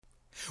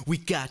We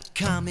got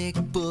comic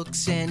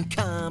books and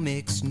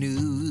comics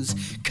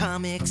news,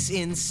 comics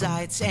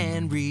insights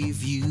and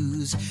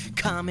reviews,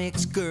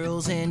 comics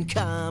girls and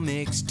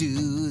comics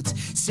dudes,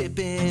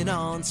 sipping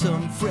on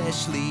some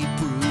freshly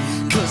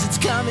brewed. Cause it's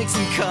comics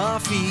and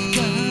coffee,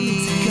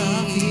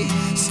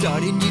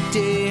 starting your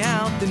day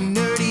out the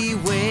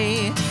nerdy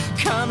way.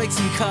 Comics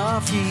and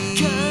coffee,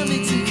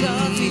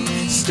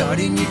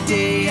 starting your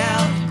day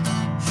out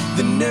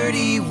the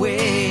nerdy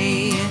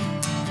way.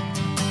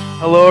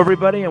 Hello,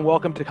 everybody, and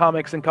welcome to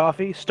Comics and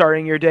Coffee,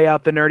 starting your day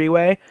out the nerdy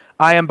way.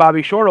 I am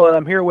Bobby Shortle, and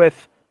I'm here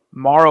with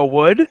Mara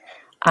Wood.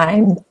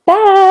 I'm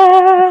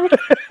back.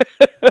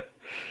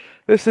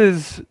 This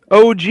is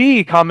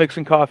OG Comics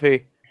and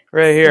Coffee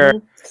right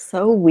here.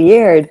 So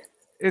weird.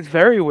 It's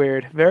very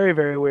weird. Very,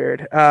 very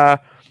weird.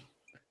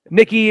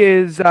 Nikki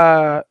is...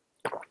 well,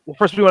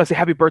 first we want to say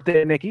happy birthday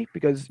to Nikki,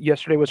 because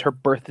yesterday was her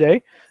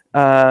birthday.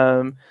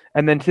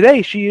 And then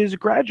today she is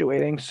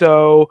graduating,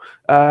 so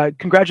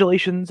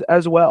congratulations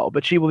as well.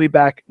 But she will be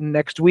back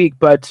next week.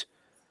 But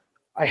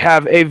I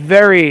have a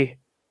very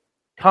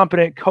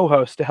competent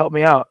co-host to help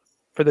me out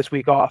for this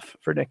week off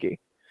for Nikki.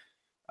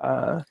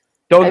 Don't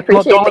let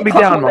me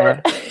down,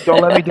 Mara.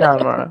 Don't let me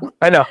down, Mara.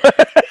 I know.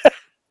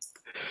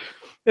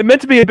 It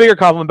meant to be a bigger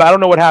compliment, but I don't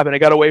know what happened. It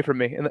got away from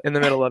me in the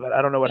middle of it.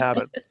 I don't know what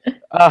happened.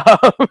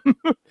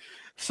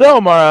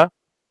 So, Mara,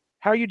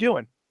 how are you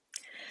doing?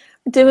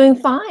 Doing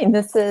fine.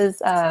 This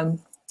is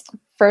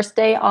first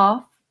day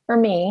off for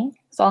me,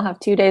 so I'll have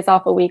 2 days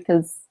off a week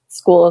because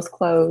school is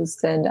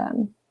closed,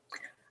 and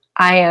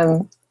I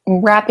am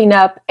wrapping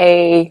up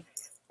a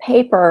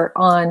paper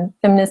on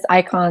feminist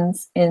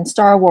icons in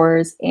Star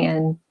Wars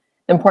and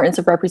the importance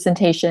of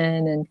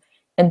representation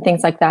and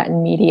things like that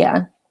in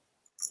media.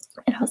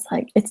 And I was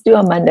like, it's due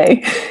on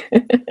Monday,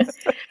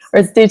 or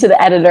it's due to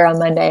the editor on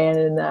Monday,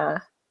 and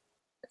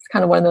it's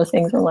kind of one of those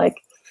things where I'm like,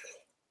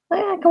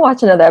 I can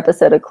watch another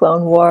episode of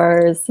Clone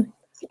Wars.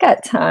 I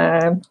got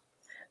time.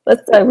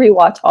 Let's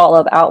rewatch all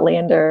of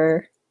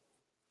Outlander,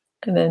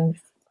 and then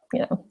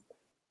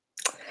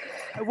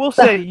I will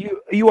say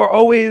you are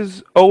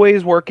always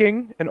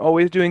working and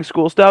always doing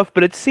school stuff,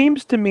 but it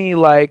seems to me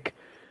like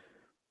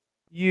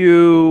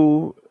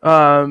you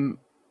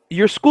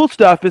your school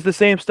stuff is the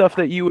same stuff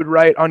that you would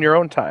write on your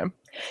own time.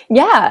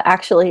 Yeah,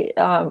 actually,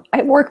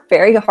 I work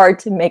very hard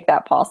to make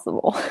that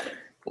possible.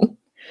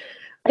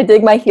 I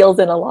dig my heels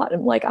in a lot.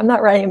 I'm like, I'm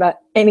not writing about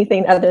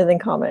anything other than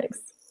comics.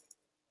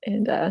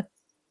 And it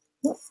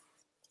works.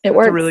 It's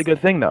a really good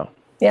thing, though.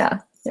 Yeah.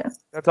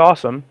 That's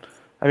awesome.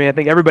 I mean, I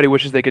think everybody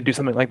wishes they could do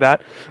something like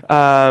that.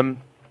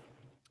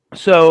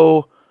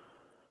 So,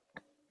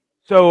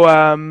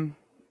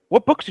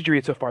 what books did you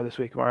read so far this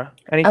week, Mara?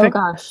 Anything? Oh,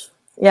 gosh.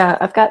 Yeah,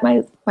 I've got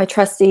my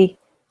trusty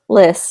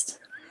list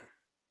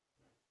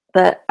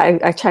that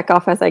I check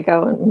off as I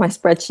go in my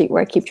spreadsheet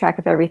where I keep track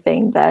of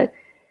everything that...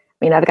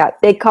 I mean, I've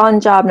got Big Con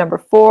Job number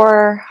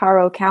 4,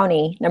 Harrow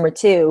County number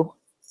 2,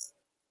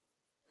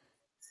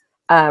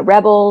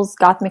 Rebels,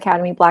 Gotham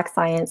Academy, Black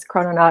Science,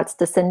 Chrononauts,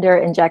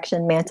 Descender,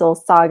 Injection, Mantle,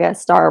 Saga,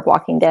 Star of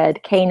Walking Dead,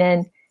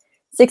 Kanan,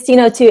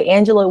 1602,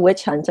 Angela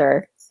Witch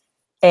Hunter,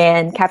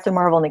 and Captain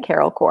Marvel and the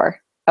Carol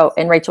Corps. Oh,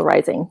 and Rachel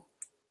Rising.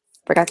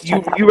 Forgot to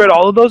check that. You read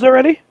all of those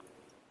already?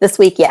 This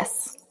week,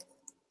 yes.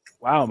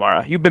 Wow,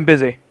 Mara, you've been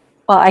busy.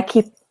 Well, I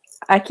keep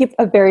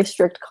a very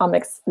strict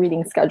comics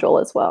reading schedule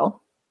as well.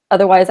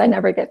 Otherwise, I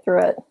never get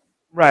through it.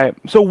 Right.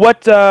 So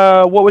what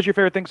was your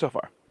favorite thing so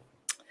far?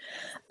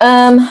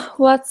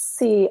 Let's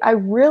see. I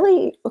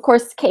really, of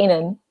course,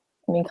 Kanan.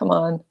 I mean, come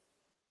on.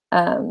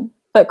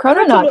 But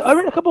Chrononauts. I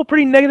read a couple of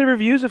pretty negative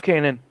reviews of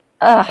Kanan.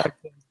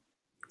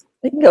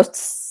 They can go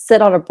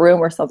sit on a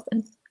broom or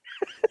something.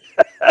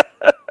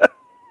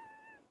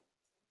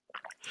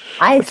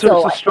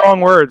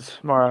 Strong words,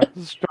 Mara.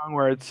 Strong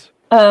words.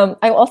 I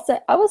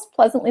was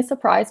pleasantly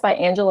surprised by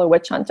Angela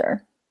Witch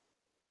Hunter.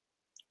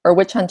 Or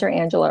Witch Hunter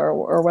Angela,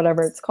 or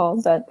whatever it's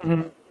called. But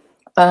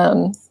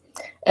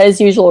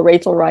as usual,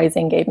 Rachel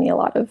Rising gave me a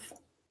lot of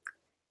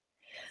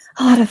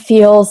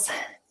feels.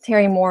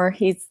 Terry Moore,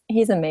 he's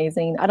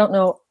amazing. I don't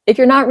know if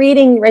you're not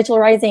reading Rachel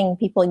Rising,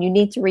 people, you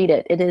need to read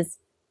it. It is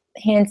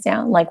hands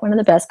down like one of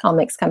the best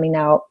comics coming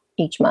out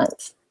each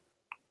month.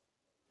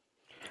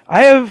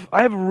 I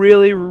have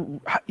really,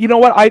 you know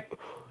what,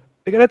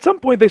 at some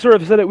point they sort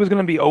of said it was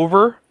going to be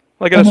over.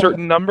 Like at a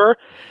certain number,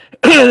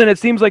 and then it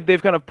seems like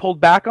they've kind of pulled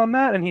back on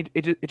that, and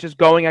it's just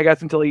going, I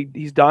guess, until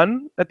he's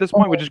done at this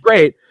point, which is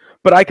great.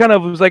 But I kind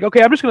of was like,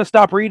 okay, I'm just going to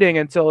stop reading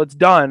until it's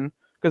done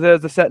because it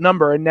has a set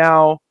number, and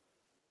now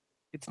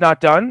it's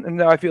not done, and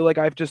now I feel like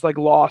I've just like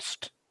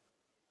lost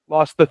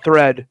the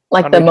thread,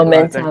 like the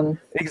momentum.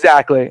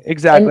 Exactly.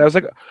 And I was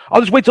like, I'll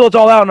just wait till it's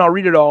all out and I'll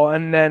read it all,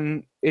 and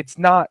then it's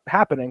not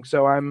happening.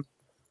 So I'm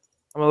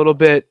a little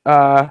bit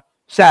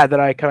sad that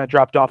I kind of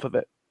dropped off of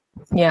it.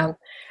 Yeah.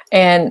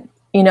 And,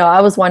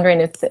 I was wondering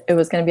if it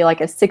was going to be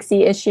like a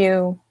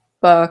 60-issue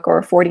book or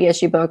a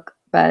 40-issue book.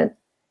 But,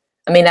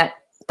 I mean, that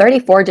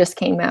 34 just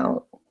came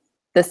out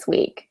this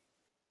week.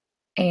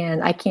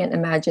 And I can't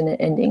imagine it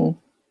ending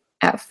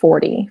at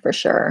 40 for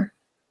sure.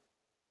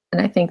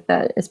 and I think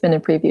that it's been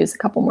in previews a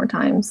couple more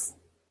times.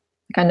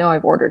 Like I know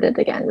I've ordered it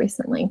again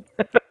recently.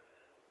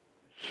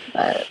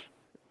 But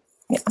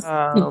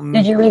yeah.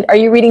 Did you read? Are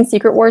you reading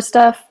Secret Wars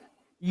stuff?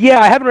 Yeah,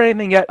 I haven't read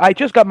anything yet. I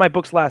just got my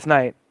books last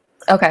night.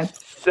 Okay.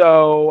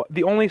 So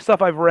the only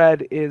stuff I've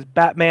read is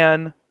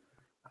Batman,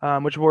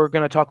 which we're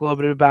going to talk a little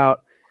bit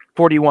about,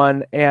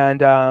 41,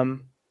 and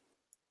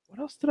what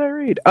else did I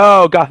read?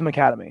 Oh, Gotham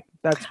Academy.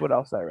 That's what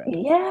else I read.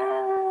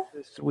 Yeah.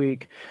 This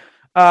week.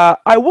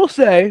 I will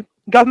say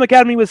Gotham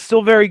Academy was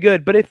still very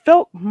good, but it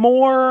felt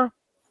more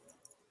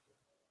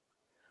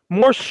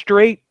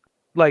straight,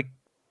 like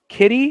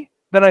kiddie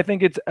than I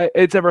think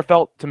it's ever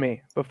felt to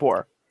me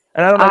before,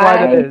 and I don't know why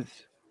that is.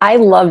 I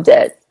loved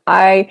it.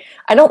 I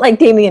don't like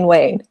Damian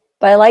Wayne,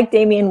 but I like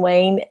Damian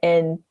Wayne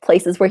in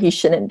places where he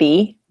shouldn't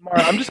be.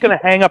 Mara, I'm just gonna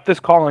hang up this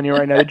call on you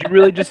right now. Did you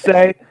really just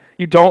say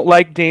you don't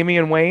like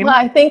Damian Wayne? Well,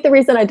 I think the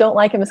reason I don't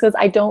like him is because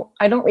I don't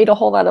read a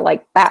whole lot of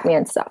like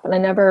Batman stuff, and I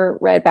never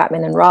read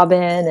Batman and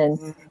Robin,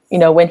 and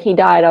when he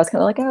died, I was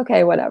kind of like,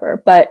 okay,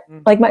 whatever. But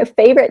like my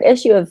favorite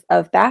issue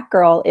of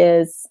Batgirl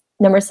is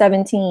number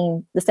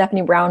 17, the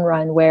Stephanie Brown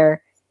run,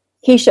 where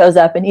he shows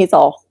up and he's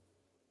all.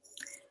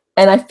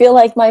 And I feel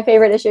like my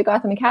favorite issue of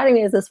Gotham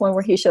Academy is this one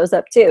where he shows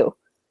up too.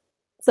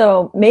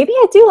 So maybe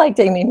I do like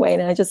Damian Wayne,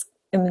 and I just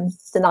am in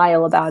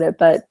denial about it.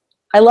 But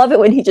I love it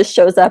when he just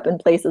shows up in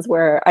places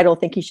where I don't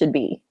think he should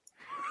be.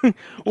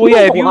 Well,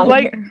 yeah,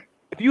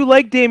 if you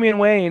like Damian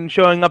Wayne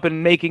showing up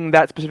and making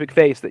that specific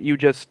face that you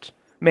just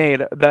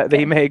made, that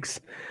he makes,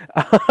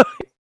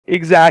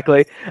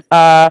 exactly.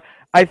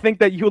 I think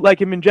that you would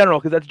like him in general,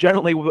 because that's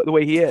generally the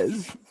way he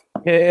is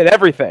in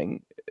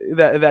everything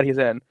that he's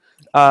in.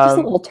 Just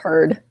a little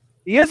turd.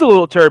 He is a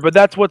little turd, but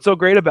that's what's so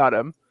great about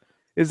him,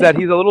 is that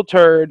he's a little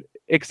turd,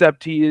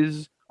 except he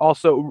is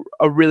also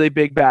a really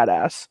big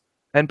badass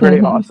and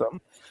pretty awesome.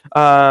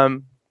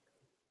 And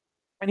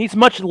he's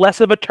much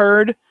less of a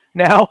turd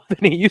now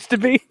than he used to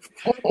be.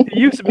 He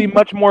used to be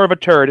much more of a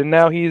turd, and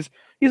now he's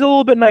a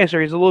little bit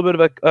nicer. He's a little bit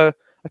of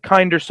a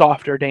kinder,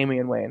 softer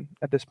Damian Wayne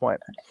at this point.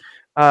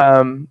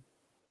 But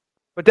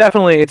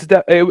definitely,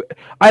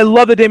 I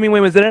love that Damian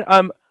Wayne was in it.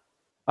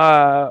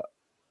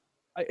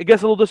 I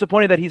guess a little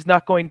disappointed that he's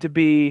not going to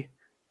be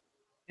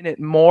in it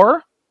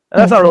more.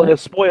 And that's not really a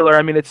spoiler.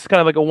 I mean, it's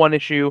kind of like a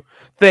one-issue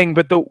thing.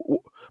 But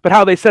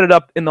how they set it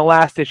up in the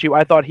last issue,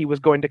 I thought he was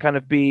going to kind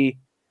of be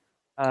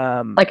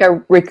like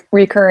a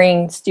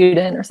recurring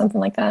student or something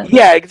like that.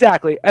 Yeah,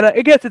 exactly. And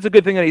I guess it's a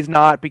good thing that he's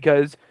not,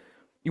 because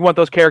you want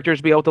those characters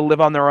to be able to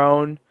live on their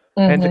own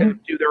and to kind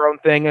of do their own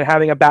thing. And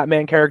having a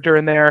Batman character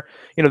in there,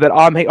 that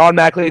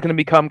automatically is going to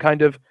become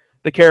kind of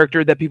the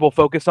character that people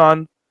focus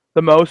on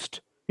the most.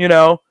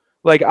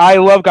 Like, I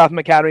love Gotham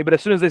Academy, but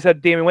as soon as they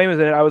said Damian Wayne was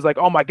in it, I was like,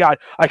 oh my god,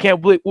 I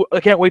can't wait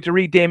to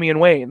read Damian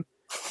Wayne.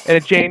 And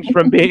it changed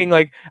from being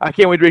like, I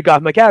can't wait to read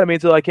Gotham Academy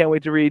until I can't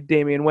wait to read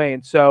Damian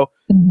Wayne. So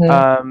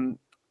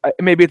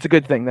maybe it's a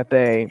good thing that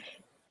they.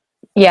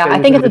 Yeah, I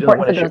think it's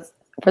important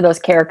for those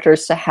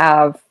characters to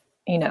have,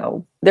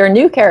 they're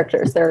new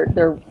characters,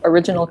 they're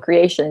original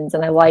creations,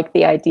 and I like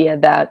the idea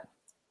that,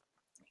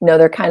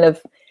 they're kind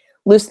of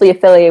loosely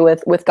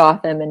affiliated with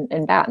Gotham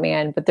and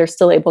Batman, but they're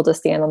still able to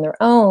stand on their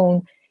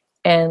own.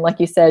 And like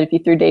you said, if you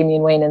threw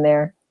Damian Wayne in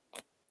there,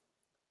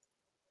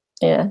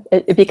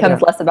 it becomes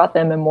less about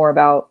them and more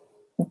about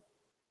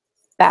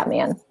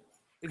Batman.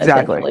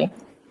 Exactly.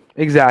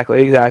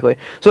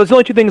 So it's the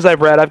only two things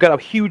I've read. I've got a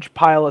huge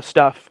pile of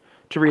stuff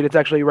to read. It's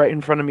actually right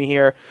in front of me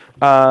here.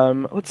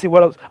 Let's see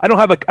what else. I don't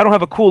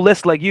have a cool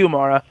list like you,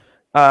 Mara.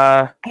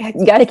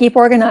 You got to keep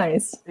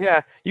organized.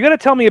 Yeah, you got to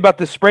tell me about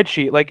this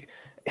spreadsheet. Like,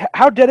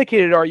 how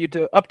dedicated are you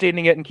to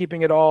updating it and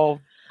keeping it all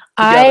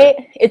together?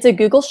 It's a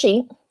Google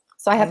Sheet.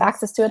 So I have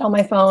access to it on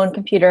my phone,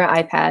 computer,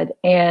 iPad,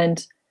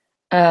 and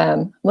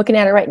looking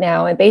at it right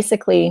now. And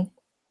basically,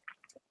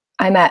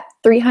 I'm at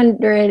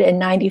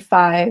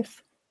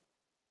 395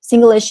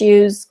 single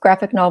issues,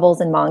 graphic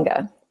novels, and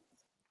manga.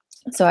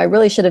 So I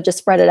really should have just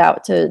spread it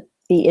out to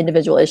the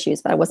individual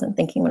issues, but I wasn't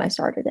thinking when I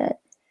started it.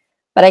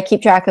 But I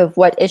keep track of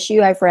what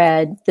issue I've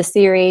read, the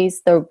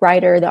series, the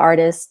writer, the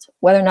artist,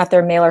 whether or not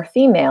they're male or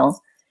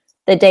female,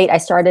 the date I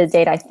started, the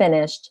date I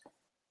finished,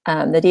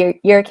 the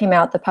year it came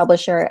out, the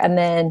publisher, and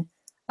then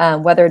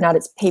whether or not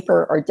it's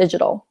paper or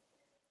digital.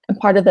 And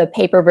part of the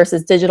paper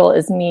versus digital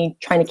is me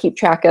trying to keep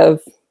track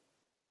of,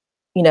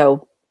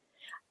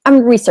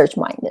 I'm research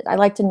minded. I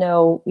like to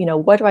know,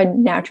 what do I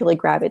naturally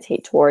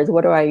gravitate towards?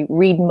 What do I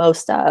read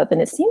most of?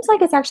 And it seems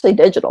like it's actually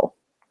digital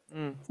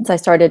since I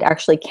started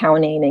actually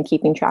counting and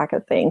keeping track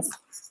of things.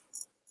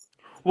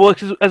 Well,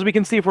 as we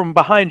can see from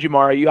behind you,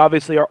 Mara, you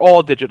obviously are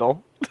all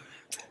digital.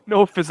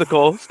 No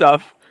physical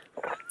stuff.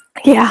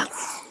 Yeah.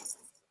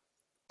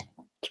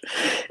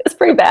 It's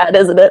pretty bad,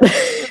 isn't it?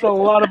 It's a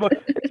lot of.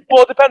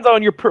 Well, it depends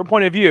on your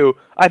point of view.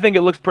 I think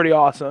it looks pretty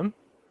awesome.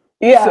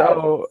 Yeah.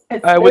 So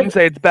I wouldn't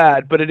say it's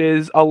bad, but it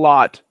is a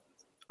lot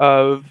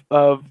of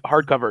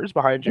hardcovers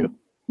behind you.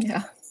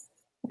 Yeah.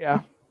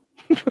 Yeah.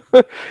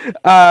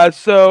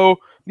 So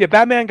yeah,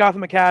 Batman,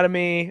 Gotham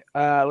Academy.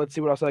 Let's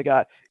see what else I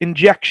got.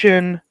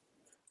 Injection.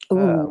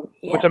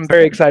 which I'm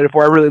very excited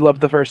for. I really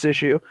loved the first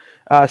issue.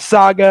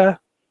 Saga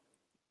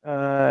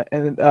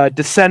and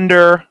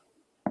Descender.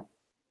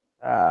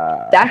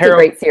 That's a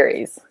great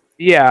series.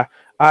 Yeah,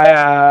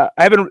 I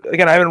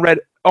haven't read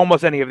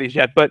almost any of these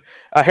yet, but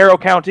Harrow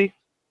County,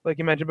 like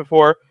you mentioned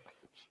before,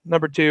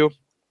 number 2.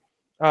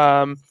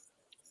 I'm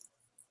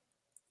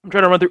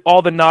trying to run through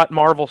all the not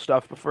Marvel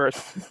stuff first.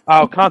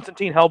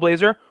 Constantine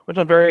Hellblazer, which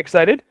I'm very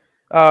excited.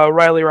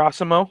 Riley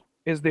Rossimo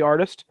is the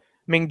artist.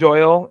 Ming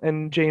Doyle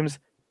and James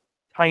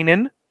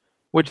Tynan,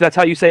 which that's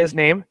how you say his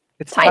name.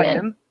 It's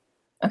Tynan.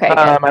 Okay.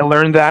 I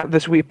learned that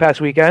this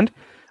past weekend.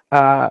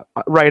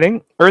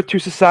 Writing Earth to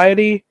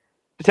Society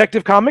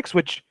Detective Comics,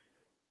 which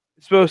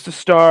is supposed to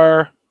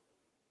star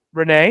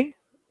Renee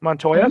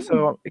Montoya,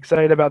 so I'm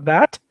excited about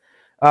that.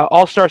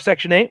 All-Star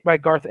Section 8 by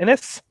Garth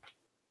Ennis.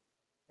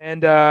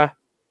 And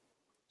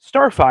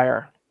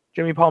Starfire,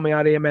 Jimmy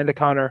Palmiotti, Amanda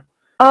Connor,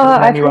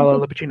 and Manuela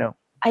Lupacchino.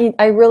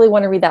 I really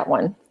want to read that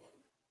one.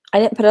 I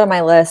didn't put it on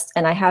my list,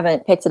 and I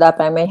haven't picked it up.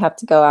 I may have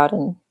to go out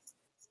and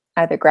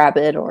either grab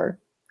it or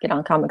get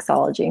on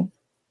Comixology.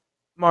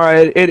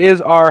 Mara, it is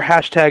our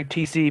hashtag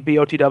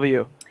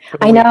TCBOTW.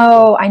 I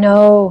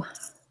know.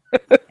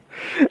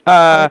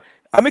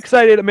 I'm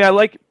excited. I mean, I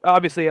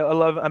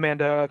love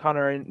Amanda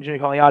Connor and Jimmy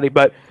Palmiotti,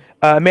 but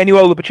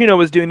Manuel Lupacchino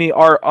was doing the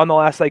art on the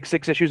last 6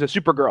 issues of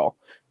Supergirl,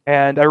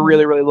 and I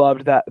really, really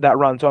loved that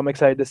run, so I'm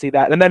excited to see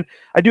that. And then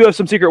I do have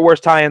some Secret Wars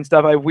tie-in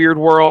stuff. I have Weird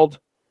World,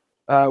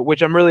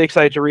 which I'm really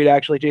excited to read,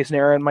 actually. Jason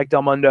Aaron, Mike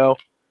Del Mundo.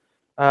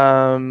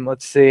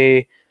 Let's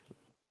see.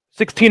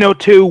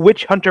 1602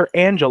 Witch Hunter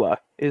Angela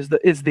is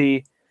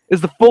the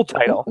full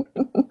title,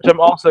 which I'm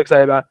also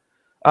excited about.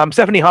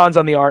 Stephanie Hahn's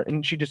on the art,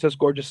 and she just does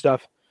gorgeous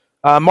stuff.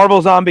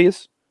 Marvel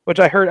Zombies, which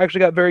I heard actually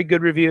got very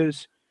good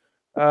reviews.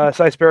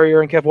 Cy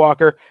Spurrier and Kev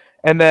Walker.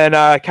 And then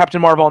Captain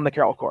Marvel and the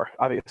Carol Corps,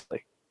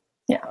 obviously.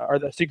 Yeah. Are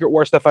the Secret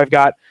War stuff I've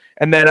got.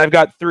 And then I've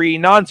got 3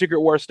 non-Secret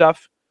War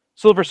stuff.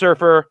 Silver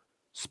Surfer,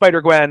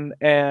 Spider-Gwen,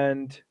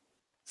 and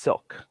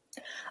Silk.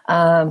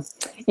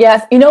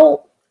 Yes.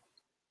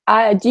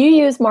 Do you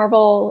use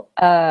Marvel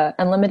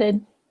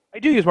Unlimited? I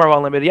do use Marvel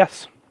Unlimited,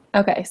 yes.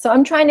 Okay. So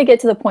I'm trying to get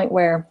to the point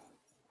where,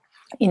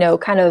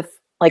 kind of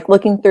like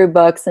looking through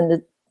books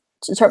and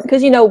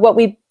because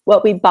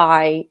what we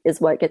buy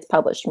is what gets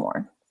published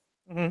more.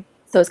 Mm-hmm.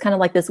 So it's kind of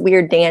like this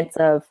weird dance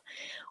of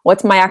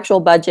what's my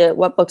actual budget,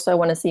 what books do I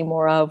want to see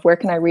more of, where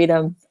can I read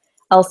them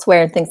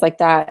elsewhere, and things like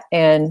that.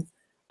 And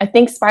I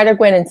think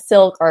Spider-Gwen and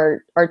Silk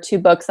are 2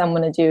 books I'm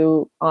going to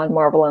do on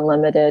Marvel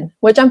Unlimited,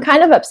 which I'm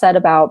kind of upset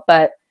about,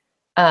 but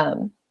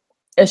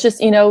it's just,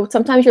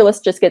 sometimes your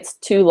list just gets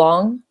too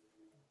long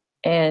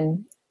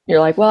and you're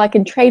like, well, I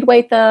can trade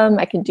weight them.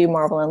 I can do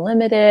Marvel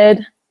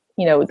Unlimited.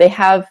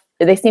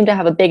 They seem to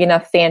have a big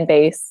enough fan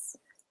base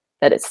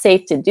that it's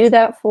safe to do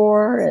that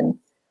for. And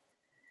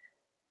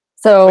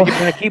so you're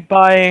going to keep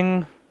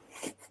buying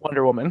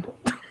Wonder Woman.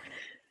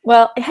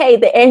 Well, hey,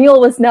 the annual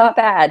was not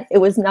bad. It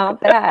was not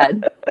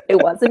bad. It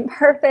wasn't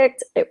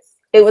perfect.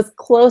 It was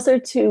closer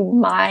to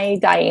my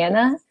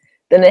Diana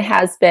than it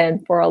has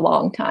been for a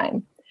long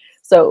time.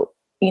 So,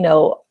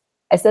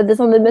 I said this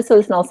on the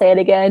Missos and I'll say it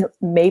again.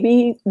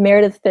 Maybe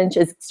Meredith Finch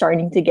is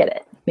starting to get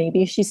it.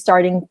 Maybe she's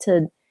starting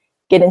to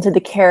get into the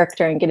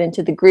character and get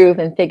into the groove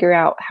and figure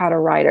out how to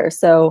write her.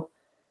 So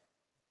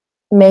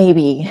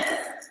maybe.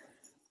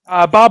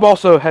 Bob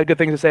also had good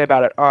things to say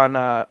about it on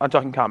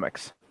Talking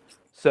Comics.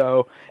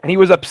 So, and he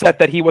was upset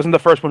that he wasn't the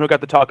first one who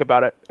got to talk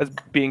about it as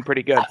being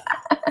pretty good.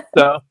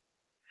 So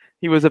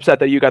he was upset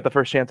that you got the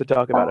first chance to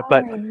talk about it.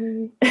 But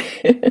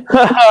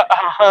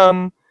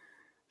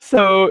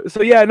so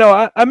yeah,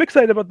 no, I'm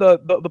excited about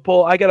the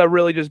poll. I gotta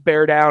really just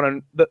bear down,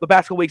 and the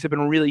past couple weeks have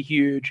been really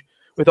huge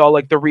with all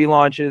the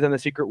relaunches and the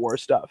Secret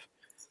Wars stuff.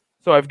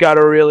 So I've got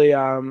to really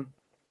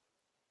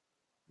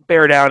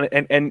bear down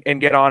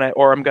and get on it,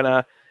 or I'm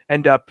gonna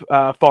end up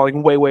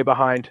falling way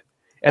behind.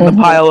 And the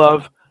pile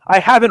of I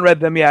haven't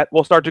read them yet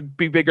will start to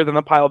be bigger than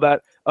the pile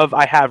of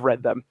I have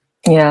read them.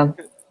 Yeah.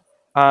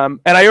 And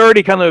I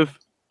already kind of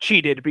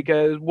cheated,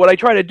 because what I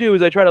try to do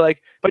is I try to if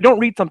I don't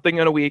read something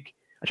in a week,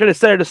 I try to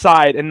set it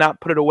aside and not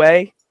put it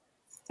away,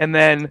 and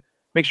then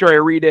make sure I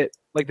read it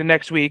the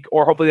next week,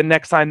 or hopefully the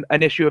next time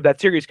an issue of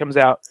that series comes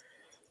out.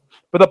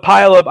 But the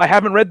pile of I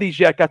haven't read these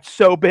yet got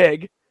so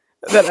big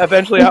that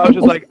eventually I was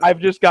just I've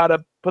just got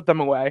to put them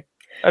away.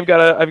 I've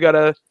got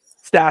to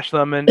stash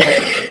them and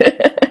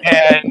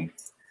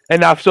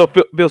now still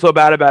feel so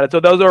bad about it.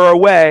 So those are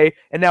away,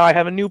 and now I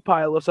have a new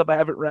pile of stuff I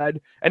haven't read,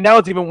 and now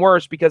it's even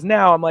worse because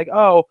now I'm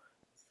oh,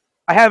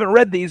 I haven't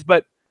read these,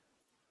 but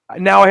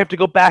now I have to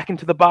go back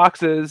into the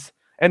boxes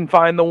and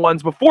find the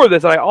ones before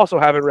this that I also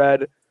haven't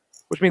read,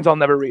 which means I'll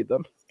never read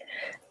them.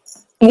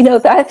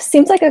 That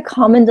seems like a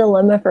common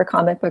dilemma for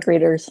comic book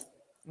readers.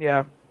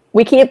 Yeah.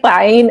 We keep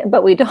buying,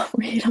 but we don't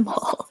read them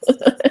all.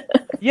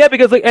 Yeah,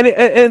 because and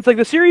it's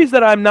the series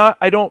that I'm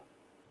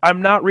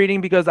not reading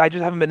because I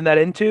just haven't been that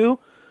into.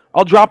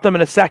 I'll drop them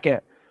in a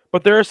second.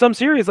 But there are some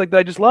series that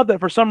I just love that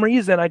for some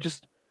reason I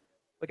just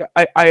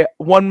I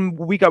 1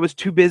 week I was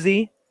too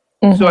busy.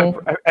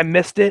 So I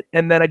missed it,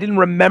 and then I didn't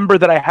remember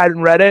that I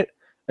hadn't read it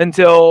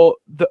until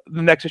the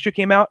next issue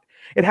came out.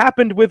 It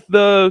happened with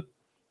the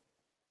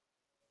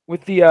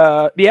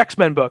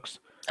X-Men books,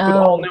 with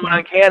All New and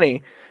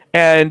Uncanny,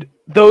 and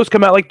those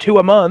come out like 2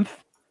 a month.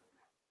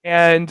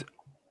 And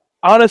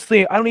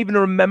honestly, I don't even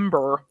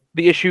remember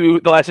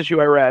the last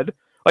issue I read.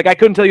 Like, I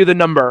couldn't tell you the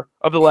number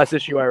of the last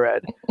issue I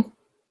read.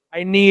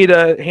 I need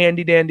a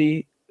handy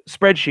dandy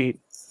spreadsheet.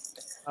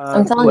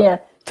 I'm telling you,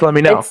 to let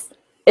me know.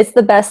 It's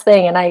the best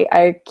thing, and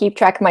I keep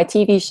track of my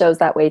TV shows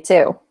that way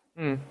too.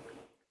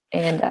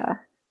 And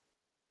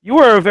you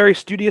are a very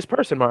studious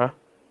person, Mara.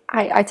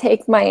 I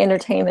take my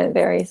entertainment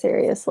very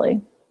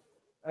seriously.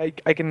 I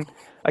can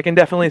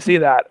definitely see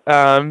that.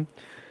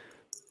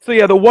 So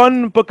yeah, the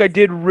one book I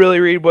did really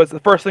read was the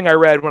first thing I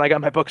read when I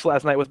got my books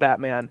last night was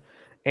Batman,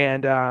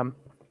 and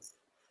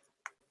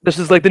this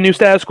is like the new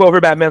status quo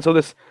for Batman. So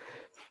it's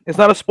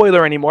not a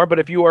spoiler anymore. But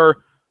if you are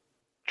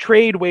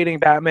trade waiting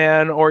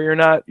Batman, or you're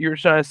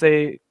trying to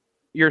stay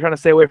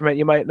away from it,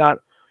 you might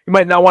not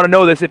want to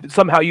know this if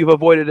somehow you've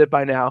avoided it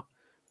by now.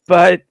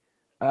 But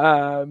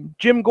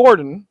Jim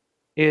Gordon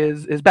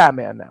is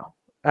Batman now,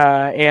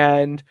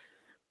 and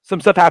some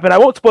stuff happened. I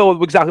won't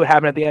spoil exactly what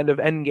happened at the end of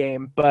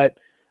Endgame, but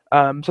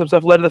some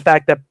stuff led to the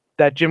fact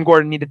that Jim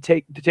Gordon needed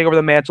to take over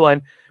the mantle,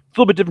 and it's a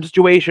little bit different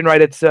situation,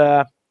 right? It's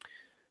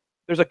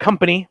there's a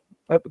company,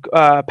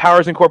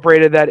 Powers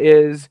Incorporated, that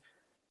is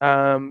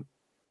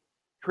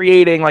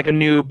creating like a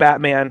new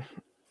Batman,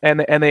 and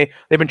they've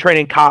been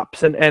training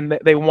cops, and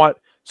they want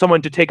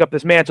someone to take up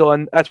this mantle,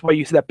 and that's why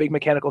you see that big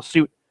mechanical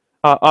suit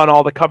on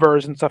all the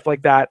covers and stuff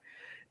like that.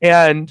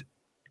 And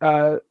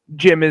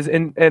Jim is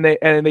in,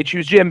 and they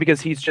choose Jim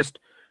because he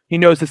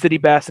knows the city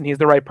best and he's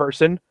the right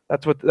person.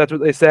 That's what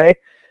they say.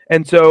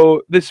 And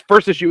so this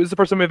first issue is the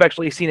first time we've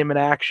actually seen him in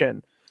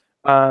action,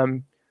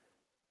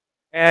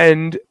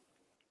 and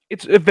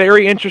it's a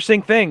very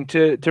interesting thing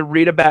to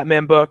read a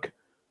Batman book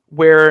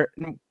where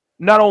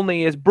not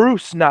only is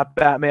Bruce not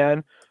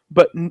Batman,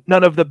 but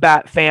none of the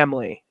Bat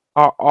family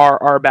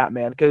are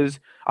Batman, because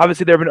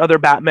obviously there have been other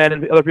Batmen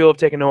and other people have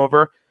taken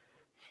over,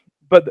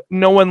 but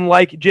no one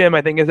like Jim,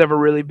 I think, has ever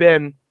really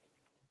been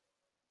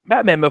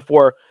Batman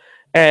before.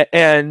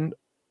 And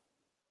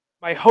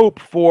my hope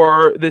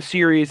for this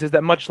series is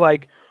that, much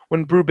like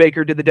when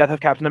Brubaker did the Death of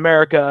Captain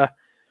America,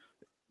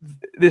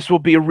 this will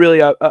be really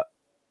a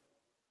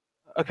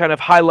kind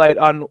of highlight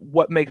on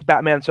what makes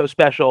Batman so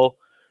special,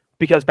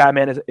 because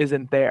Batman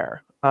isn't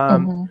there.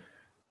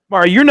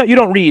 Mara, you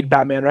don't read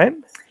Batman, right?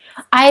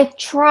 I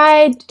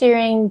tried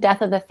during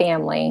Death of the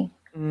Family,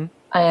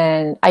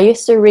 and I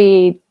used to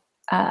read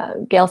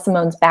Gail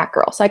Simone's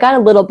Batgirl, so I got a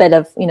little bit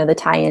of the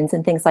tie-ins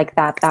and things like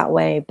that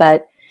way.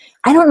 But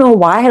I don't know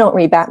why I don't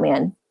read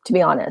Batman, to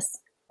be honest,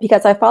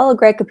 because I follow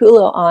Greg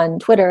Capullo on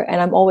Twitter, and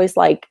I'm always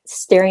like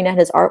staring at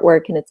his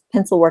artwork and his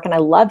pencil work, and I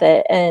love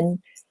it. And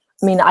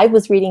I mean, I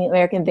was reading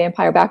American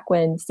Vampire back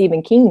when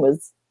Stephen King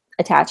was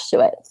attached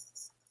to it.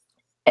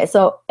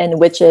 And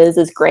Witches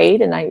is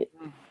great, and I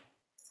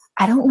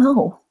don't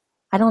know.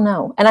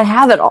 And I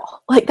have it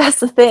all. Like,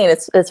 that's the thing.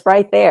 It's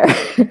right there.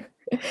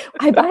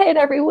 I buy it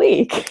every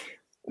week.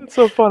 It's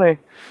so funny.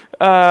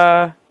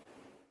 Yeah,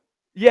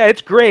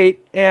 it's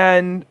great.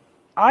 And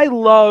I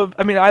love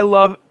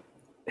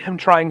him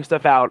trying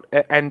stuff out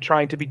and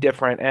trying to be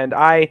different. And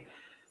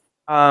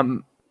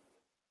I'm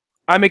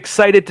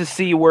excited to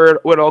see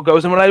where it all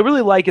goes. And what I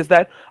really like is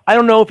that I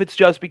don't know if it's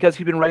just because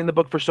he's been writing the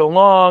book for so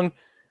long,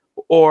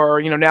 or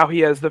now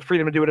he has the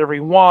freedom to do whatever he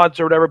wants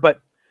or whatever,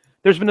 but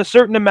there's been a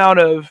certain amount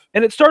of,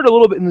 and it started a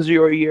little bit in the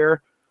Zero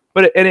Year,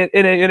 but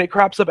it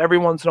crops up every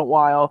once in a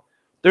while.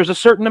 There's a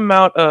certain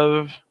amount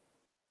of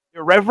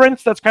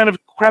irreverence that's kind of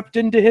crept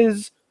into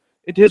his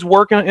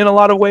work in a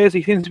lot of ways.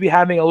 He seems to be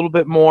having a little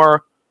bit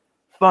more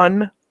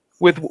fun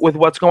with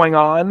what's going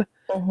on.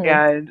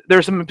 And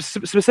there's some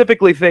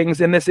specifically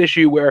things in this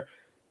issue where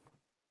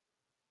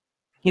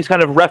he's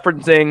kind of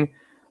referencing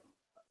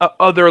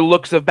other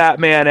looks of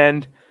Batman,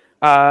 and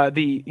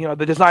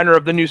the designer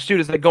of the new suit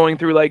is like going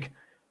through, like,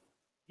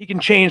 he can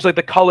change like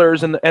the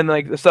colors and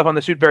like the stuff on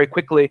the suit very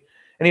quickly,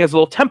 and he has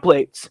little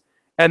templates,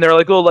 and they're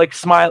like little like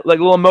smile, like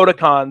little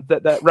emoticons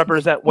that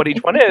represent what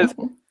each one is.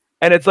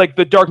 And it's like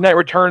the Dark Knight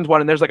Returns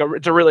one, and there's like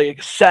it's a really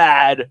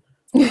sad,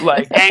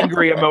 like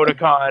angry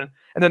emoticon,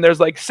 and then there's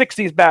like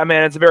 60s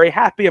Batman, it's a very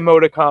happy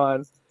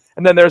emoticon,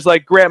 and then there's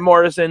like Grant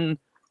Morrison,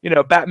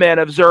 Batman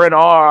of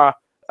Zur-En-Arrh,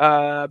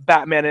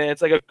 Batman, and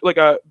it's like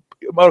a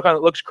emoticon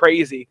that looks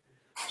crazy.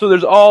 So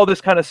there's all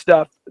this kind of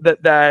stuff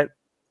that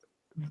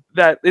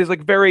is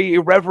like very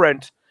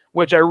irreverent,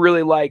 which I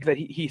really like that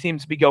he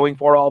seems to be going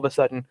for all of a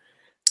sudden.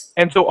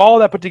 And so all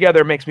that put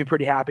together makes me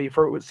pretty happy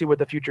for see what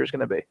the future is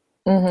going to be.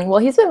 Well,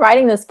 he's been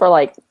writing this for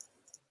like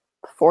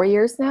 4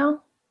 years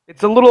now.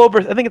 It's a little over,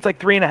 I think it's like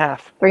 3.5.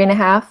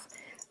 3.5?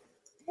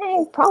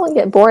 He'll probably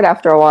get bored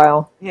after a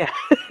while. Yeah.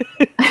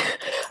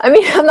 I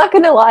mean, I'm not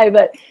going to lie,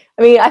 but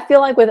I mean, I feel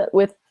like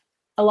with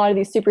a lot of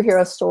these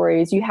superhero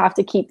stories, you have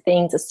to keep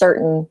things a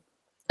certain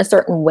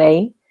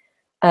way.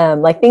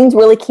 Like, things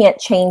really can't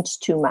change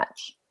too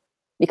much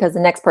because the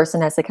next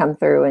person has to come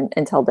through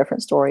and tell a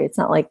different story. It's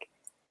not like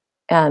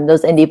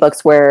those indie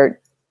books where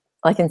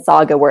like in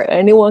Saga, where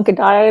anyone could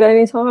die at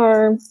any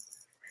time.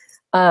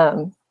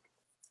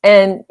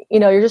 And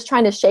you're just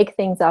trying to shake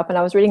things up. And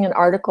I was reading an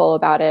article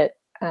about it,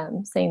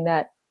 saying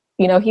that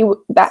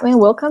Batman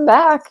will come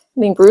back. I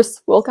mean,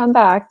 Bruce will come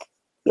back.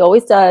 He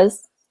always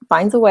does.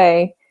 Finds a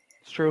way.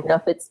 It's true.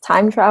 If it's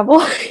time travel,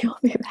 he'll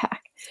be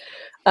back.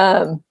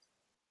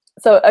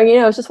 So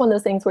it's just one of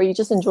those things where you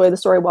just enjoy the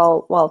story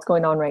while it's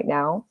going on right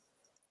now.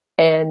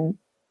 And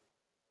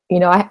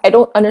I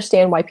don't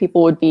understand why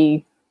people would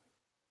be.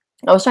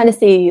 I was trying to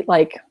see,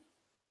 like,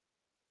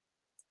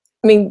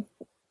 I mean,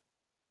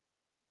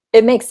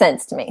 it makes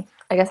sense to me.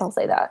 I guess I'll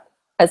say that.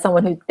 As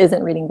someone who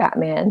isn't reading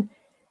Batman,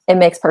 it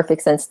makes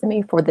perfect sense to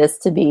me for this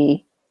to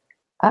be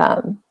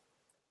a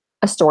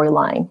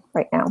storyline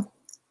right now.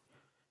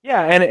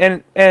 Yeah,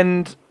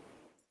 and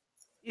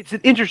it's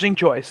an interesting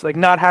choice, like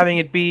not having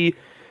it be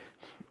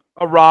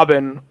a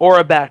Robin or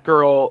a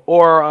Batgirl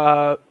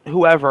or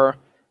whoever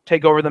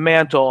take over the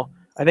mantle.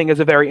 I think is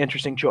a very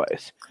interesting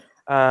choice,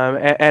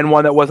 and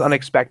one that was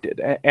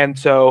unexpected. And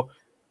so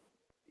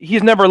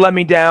he's never let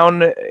me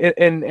down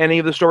in any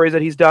of the stories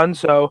that he's done.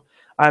 So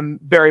I'm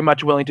very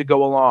much willing to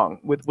go along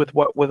with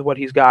what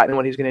he's got and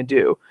what he's going to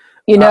do.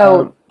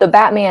 The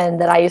Batman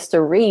that I used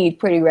to read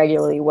pretty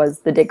regularly was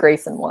the Dick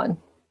Grayson one.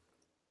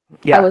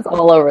 Yeah, I was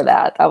all over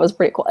that. That was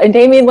pretty cool. And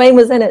Damian Wayne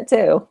was in it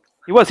too.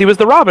 He was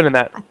the Robin in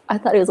that. I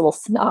thought he was a little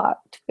snot,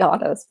 to be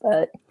honest,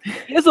 but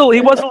he was a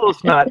little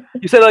snot.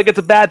 You said like it's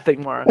a bad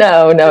thing, Mara.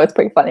 No, it's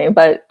pretty funny.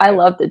 But I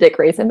love the Dick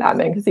Grayson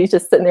Batman because he's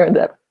just sitting there in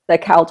the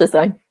couch, just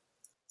going.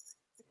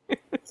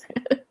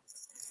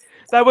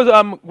 That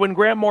was when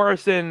Grant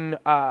Morrison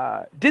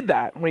did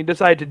that, when he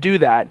decided to do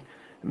that,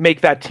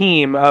 make that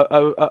team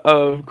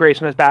of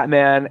Grayson as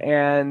Batman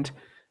and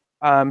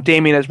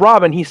Damian as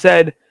Robin. He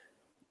said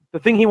the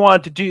thing he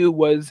wanted to do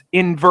was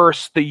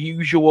inverse the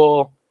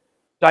usual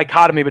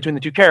dichotomy between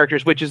the two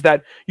characters, which is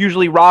that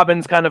usually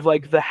Robin's kind of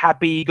like the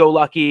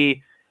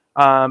happy-go-lucky,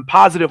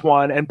 positive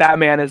one, and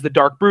Batman is the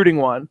dark, brooding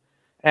one.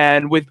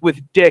 And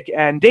with Dick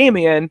and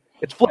Damian,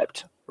 it's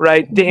flipped,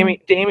 right?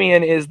 Mm-hmm.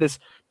 Damian is this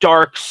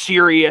dark,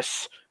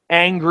 serious,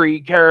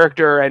 angry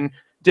character, and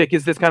Dick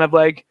is this kind of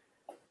like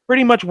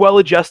pretty much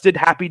well-adjusted,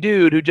 happy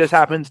dude who just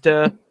happens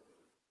to,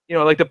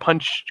 like to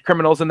punch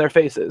criminals in their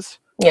faces.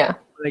 Yeah.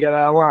 When they get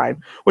out of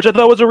line, which I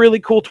thought was a really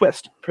cool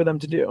twist for them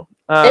to do.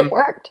 It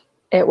worked.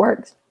 It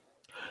worked.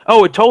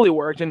 Oh, it totally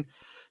worked. And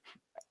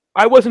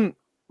I wasn't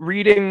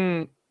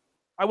reading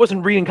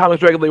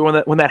comics regularly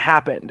when that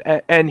happened.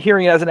 And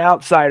hearing it as an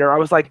outsider, I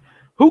was like,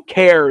 who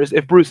cares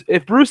if Bruce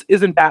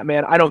isn't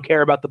Batman? I don't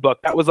care about the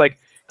book. That was like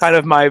kind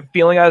of my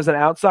feeling as an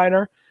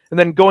outsider. And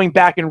then going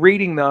back and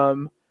reading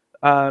them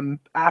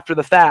after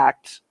the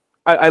fact,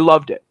 I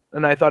loved it.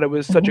 And I thought it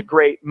was such a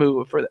great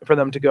move for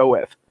them to go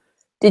with.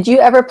 Did you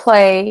ever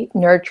play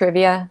Nerd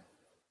Trivia,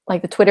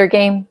 like the Twitter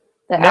game?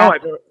 No,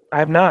 I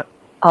have not.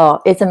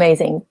 Oh, it's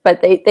amazing.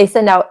 But they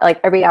send out,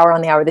 like every hour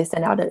on the hour, they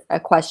send out a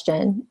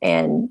question,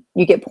 and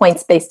you get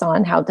points based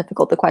on how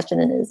difficult the question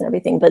is and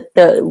everything. But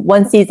the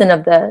one season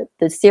of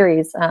the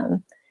series,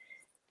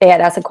 they had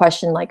asked a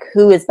question like,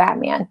 who is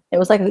Batman? It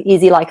was like an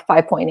easy, like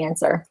 5-point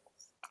answer.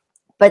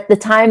 But the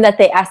time that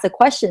they asked the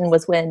question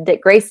was when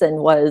Dick Grayson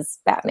was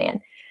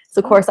Batman.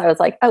 So of course I was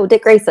like, oh,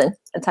 Dick Grayson,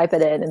 and type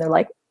it in. And they're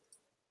like,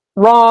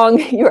 wrong.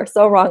 You are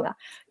so wrong. I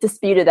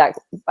disputed that,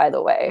 by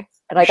the way.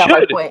 And I got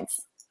my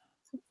points.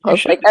 I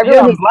was like,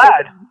 I'm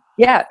glad.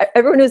 Yeah,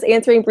 everyone who's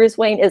answering Bruce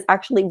Wayne is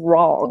actually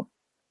wrong.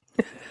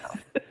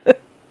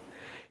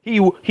 He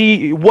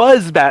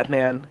was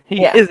Batman.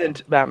 He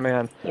isn't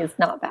Batman. He's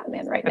not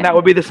Batman right now. And that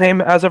would be the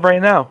same as of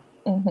right now,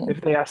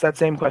 if they asked that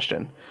same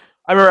question.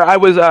 I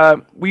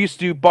remember we used to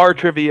do bar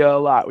trivia a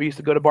lot. We used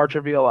to go to bar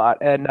trivia a lot.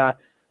 And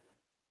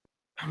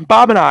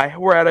Bob and I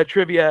were at a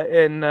trivia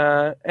and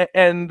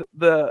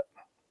the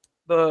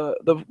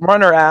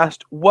runner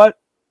asked, what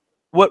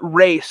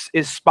race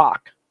is Spock?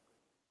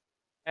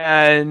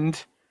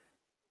 And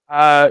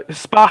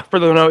Spock, for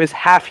those who know, is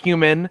half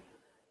human,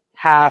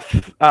 half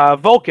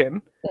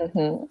Vulcan.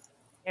 Mm-hmm.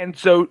 And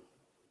so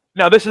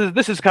now this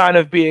is kind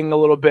of being a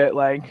little bit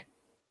like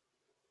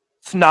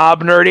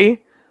snob nerdy.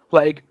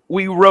 Like,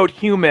 we wrote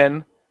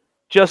human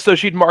just so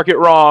she'd mark it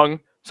wrong,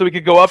 so we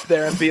could go up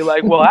there and be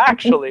like, well,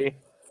 actually.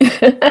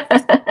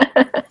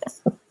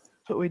 That's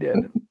what we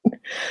did.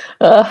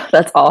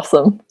 That's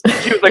awesome.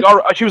 She was like,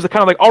 she was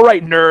kind of like, all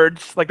right,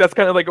 nerds. Like, that's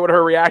kind of like what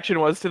her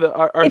reaction was to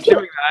our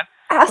doing that.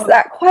 Ask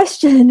that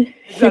question.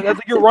 That's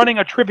like you're running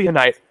a trivia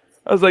night.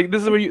 I was like,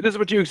 this is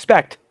what you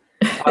expect.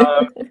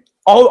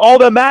 All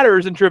that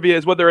matters in trivia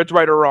is whether it's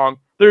right or wrong.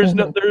 There is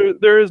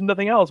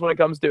nothing else when it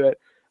comes to it.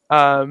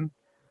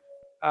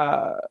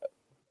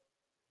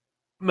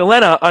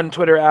 Milena on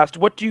Twitter asked,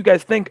 what do you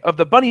guys think of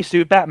the bunny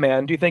suit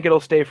Batman? Do you think it'll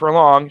stay for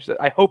long? She said,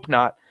 I hope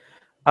not.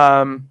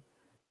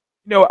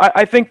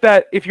 I think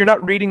that if you're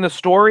not reading the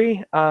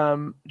story,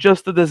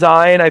 just the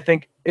design, I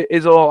think,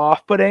 is a little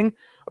off-putting.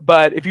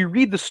 But if you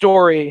read the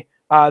story,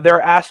 there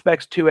are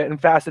aspects to it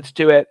and facets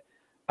to it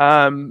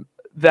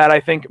that I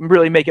think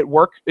really make it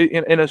work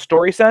in a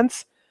story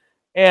sense.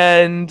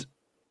 And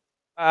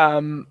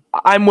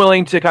I'm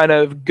willing to kind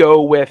of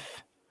go with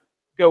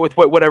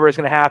whatever is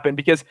going to happen,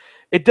 because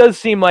it does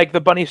seem like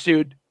the bunny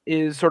suit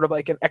is sort of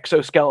like an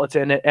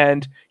exoskeleton,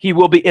 and he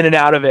will be in and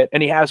out of it,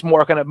 and he has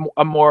more kind of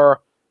a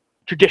more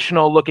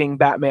traditional looking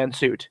Batman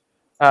suit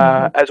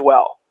as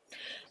well.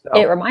 So,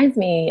 It reminds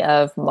me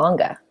of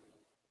manga.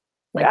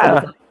 Like the Yeah.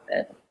 design of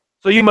it.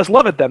 so you must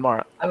love it then,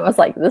 Mara. I was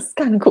like, this is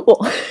kind of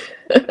cool.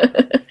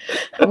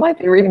 I might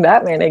be reading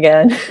Batman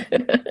again.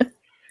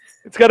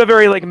 It's got a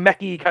very like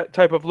mechy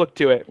type of look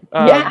to it.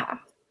 Yeah.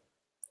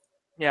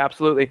 Yeah,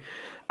 absolutely.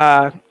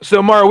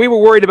 So Mara, we were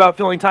worried about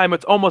filling time.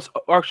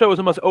 Our show is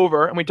almost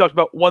over, and we talked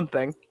about one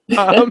thing.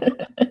 And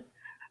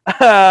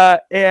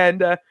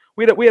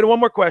we had one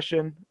more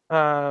question,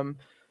 and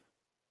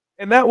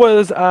that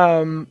was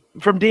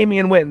from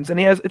Damian Wins, and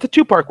it's a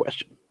two-part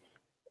question.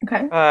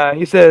 Okay.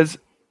 He says,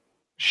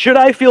 "Should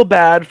I feel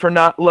bad for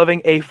not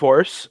loving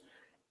A-Force?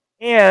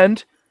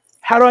 And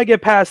how do I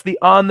get past the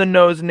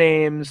on-the-nose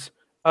names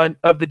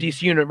of the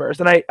DC universe?"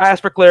 And I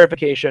asked for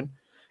clarification,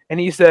 and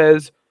he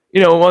says,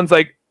 one's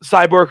like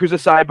Cyborg, who's a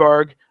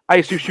cyborg,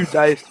 Ice, who shoots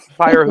ice,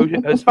 Fire,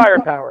 who has fire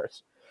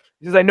powers.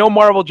 He says, "I know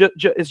Marvel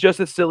is just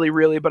as silly,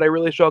 really, but I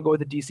really struggle with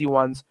the DC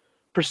ones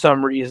for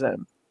some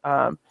reason."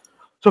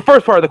 So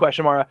first part of the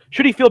question, Mara,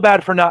 should he feel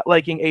bad for not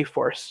liking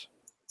A-Force?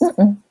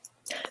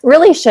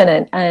 Really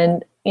shouldn't.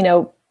 And,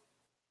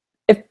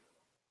 if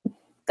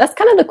that's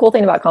kind of the cool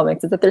thing about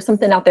comics, is that there's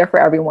something out there for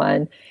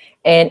everyone.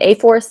 And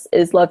A-Force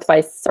is loved by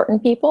certain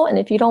people. And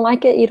if you don't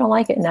like it, you don't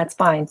like it. And that's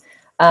fine.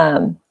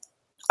 I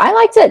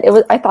liked it.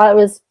 I thought it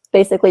was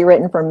basically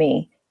written for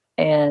me.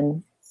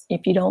 And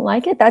if you don't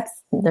like it,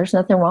 there's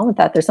nothing wrong with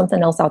that. There's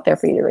something else out there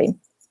for you to read.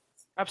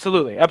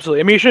 Absolutely. I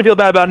mean, you shouldn't feel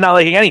bad about not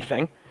liking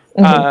anything.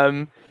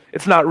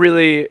 It's not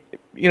really,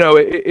 in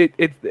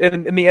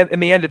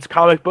the end, it's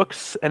comic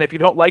books, and if you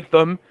don't like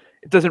them,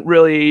 it doesn't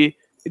really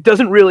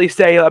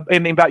say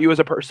anything about you as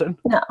a person.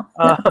 No.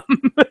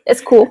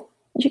 It's cool.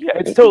 Yeah,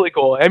 it's totally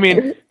cool. I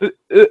mean,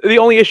 the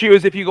only issue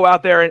is if you go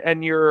out there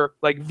and you're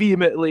like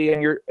vehemently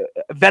and you're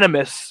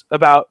venomous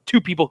about two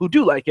people who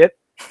do like it,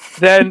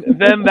 then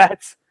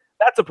that's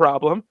a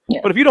problem.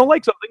 Yeah. But if you don't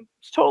like something,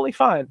 it's totally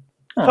fine.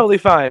 Totally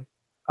fine.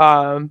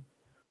 We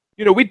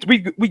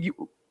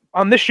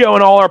on this show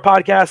and all our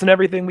podcasts and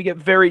everything, we get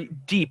very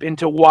deep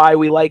into why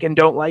we like and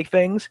don't like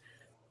things.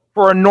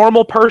 For a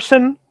normal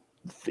person,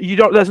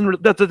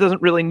 that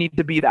doesn't really need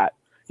to be that.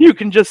 You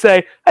can just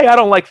say, "Hey, I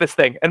don't like this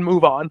thing," and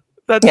move on.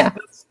 That's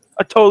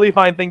a totally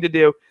fine thing to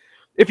do.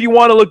 If you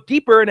want to look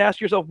deeper and ask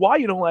yourself why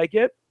you don't like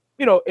it,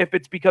 if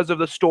it's because of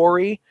the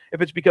story,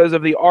 if it's because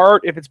of the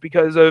art, if it's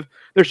because of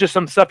there's just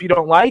some stuff you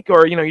don't like,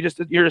 or you're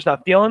just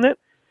not feeling it,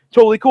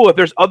 totally cool. If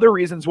there's other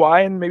reasons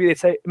why, and maybe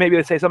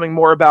they say something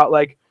more about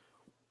like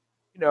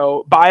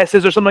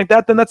biases or something like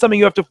that, then that's something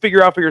you have to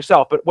figure out for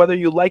yourself. But whether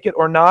you like it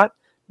or not,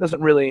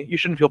 you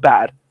shouldn't feel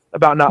bad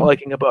about not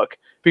liking a book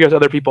because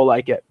other people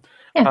like it.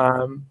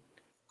 Yeah.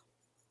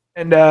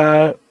 And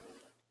the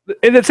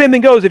same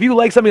thing goes, if you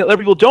like something that other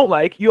people don't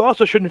like, you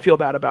also shouldn't feel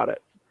bad about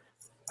it.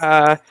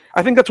 I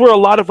think that's where a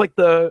lot of like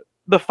the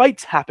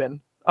fights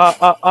happen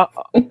on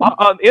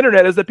the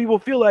internet, is that people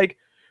feel like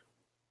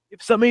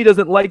if somebody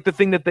doesn't like the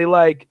thing that they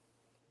like,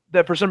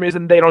 that for some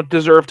reason they don't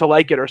deserve to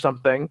like it or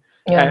something.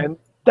 Yeah. And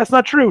that's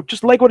not true.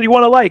 Just like what you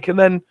want to like, and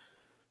then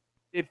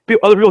if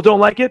other people don't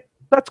like it,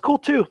 that's cool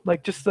too.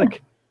 Just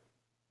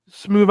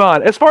move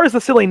on. As far as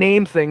the silly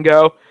name thing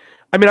go,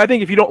 I mean, I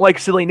think if you don't like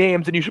silly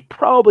names, then you should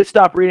probably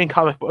stop reading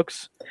comic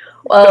books.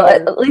 Well,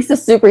 at least the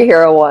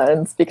superhero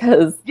ones,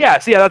 because yeah,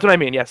 that's what I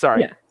mean. Yeah,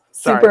 sorry. Yeah.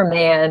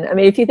 Superman. I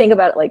mean, if you think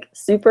about it, like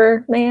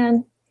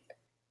Superman,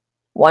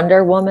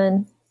 Wonder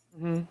Woman,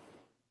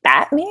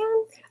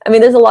 Batman. I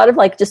mean, there's a lot of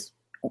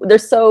they're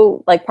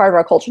so like part of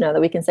our culture now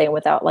that we can say them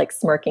without like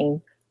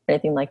smirking or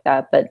anything like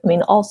that. But I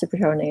mean, all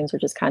superhero names are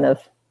just kind of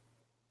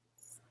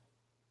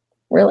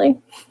really.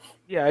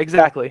 Yeah,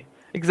 exactly.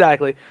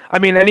 I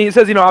mean, and he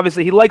says,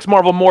 obviously he likes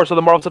Marvel more, so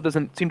the Marvel stuff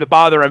doesn't seem to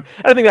bother him.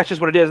 And I think that's just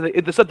what it is.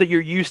 The stuff that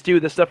you're used to,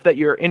 the stuff that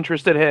you're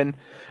interested in,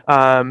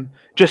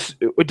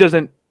 it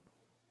doesn't.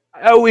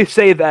 I always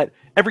say that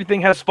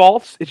everything has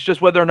faults. It's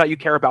just whether or not you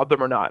care about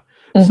them or not.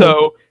 Mm-hmm.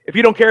 So if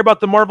you don't care about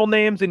the Marvel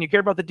names and you care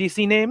about the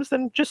DC names,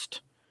 then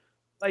just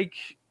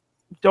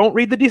don't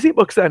read the DC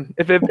books. Then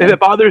if it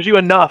bothers you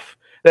enough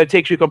that it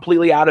takes you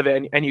completely out of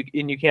it and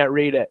you can't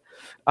read it.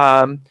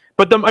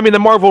 But the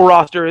Marvel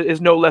roster is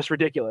no less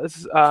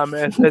ridiculous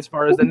as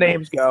far as the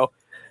names go.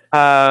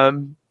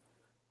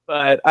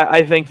 But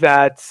I think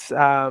that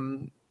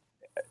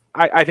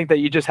I think that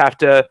you just have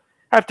to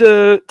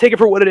take it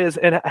for what it is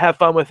and have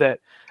fun with it.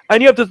 And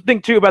you have to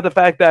think too about the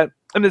fact that,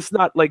 and it's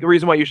not like a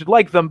reason why you should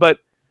like them, but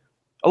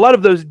a lot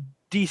of those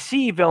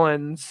DC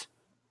villains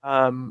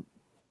and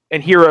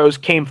heroes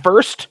came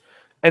first.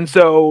 And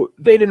so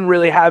they didn't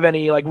really have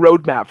any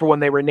roadmap for when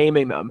they were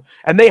naming them,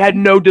 and they had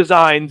no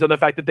designs on the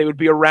fact that they would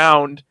be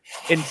around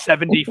in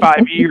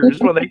 75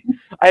 years. When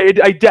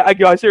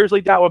I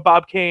seriously doubt when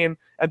Bob Kane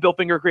and Bill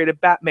Finger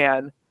created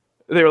Batman,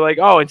 they were like,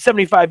 "Oh, in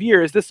 75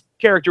 years, this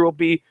character will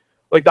be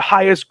the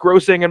highest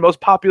grossing and most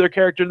popular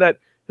character that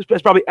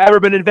has probably ever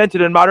been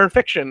invented in modern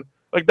fiction.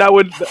 Like they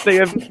would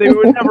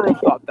never have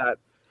thought that.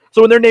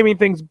 So when they're naming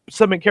things,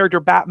 some character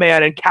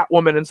Batman and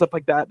Catwoman and stuff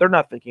like that, they're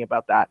not thinking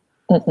about that.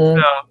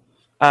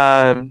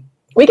 So,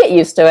 we get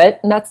used to it,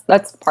 and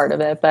that's part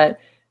of it. But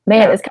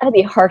man, it's got to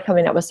be hard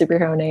coming up with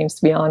superhero names,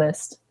 to be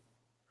honest.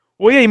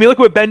 Well, yeah, you mean look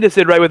what Bendis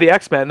did, right, with the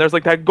X-Men. There's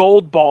like that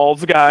Gold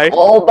Balls guy.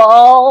 Gold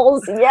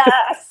Balls,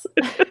 yes.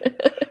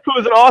 Who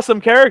was an awesome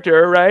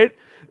character, right?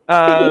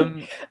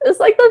 It's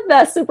like the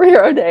best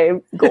superhero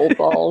name, Gold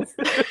Balls.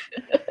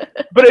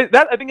 But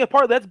I think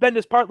that's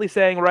Bendis partly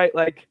saying, right,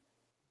 like,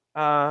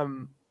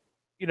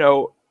 you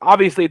know,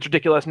 obviously it's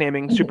ridiculous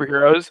naming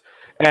superheroes,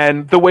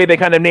 and the way they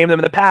kind of named them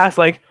in the past,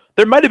 like,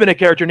 there might have been a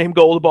character named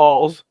Gold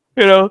Balls,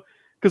 you know,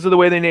 because of the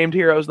way they named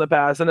heroes in the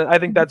past, and I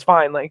think that's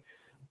fine. Like,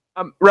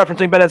 I'm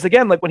referencing Bendis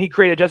again, like when he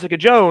created Jessica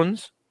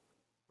Jones,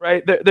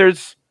 right? There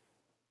is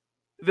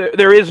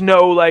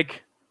no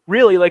like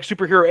really like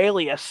superhero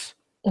alias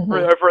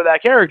for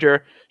that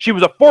character. She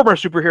was a former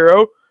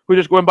superhero who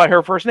just went by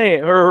her first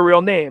name, her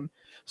real name.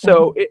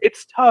 So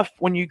it's tough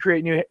when you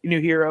create new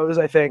heroes,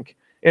 I think,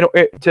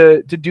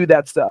 to do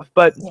that stuff.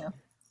 But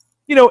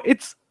you know,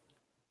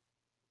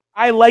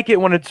 I like it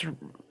when it's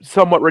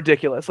somewhat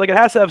ridiculous. Like it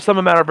has to have some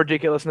amount of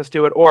ridiculousness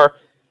to it, or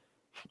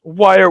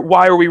why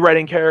are we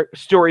writing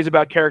stories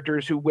about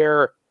characters who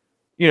wear,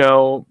 you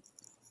know,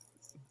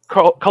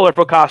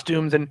 colorful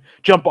costumes and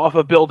jump off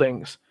of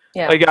buildings?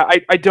 Yeah. Like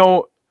I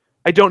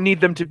don't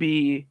need them to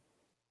be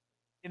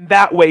in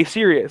that way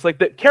serious. Like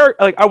the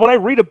character, like when I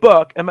read a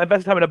book and my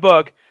best time in a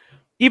book,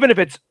 even if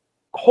it's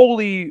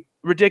wholly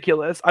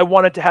ridiculous, I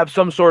want it to have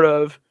some sort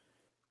of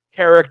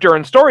character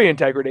and story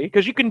integrity,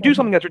 because you can do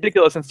something that's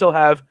ridiculous and still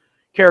have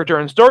character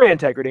and story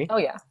integrity. Oh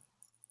yeah.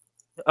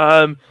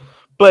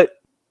 But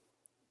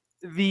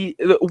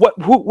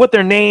what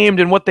they're named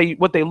and what they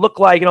look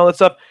like and all that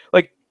stuff,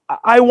 like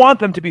I want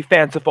them to be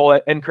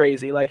fanciful and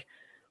crazy, like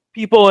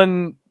people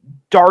in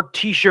dark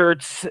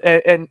t-shirts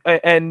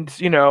and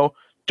you know,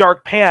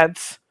 dark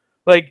pants.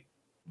 Like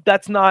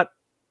that's not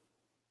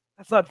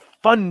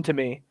fun to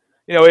me.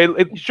 You know,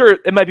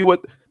 it might be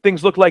what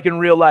things look like in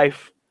real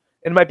life.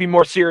 It might be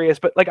more serious,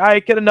 but like I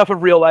get enough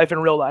of real life in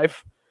real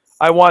life.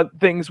 I want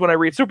things when I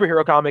read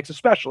superhero comics,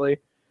 especially,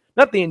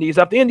 not the indie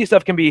stuff. The indie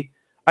stuff can be,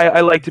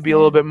 I like to be a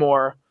little bit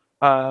more,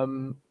 not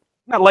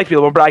like to be a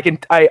little more,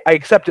 but I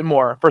accept it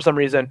more for some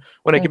reason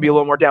when it can be a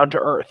little more down to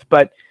earth.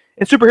 But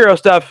in superhero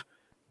stuff,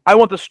 I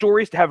want the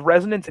stories to have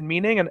resonance and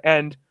meaning,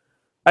 and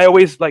I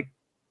always like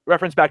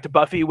reference back to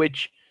Buffy,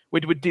 which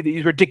would do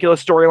these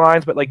ridiculous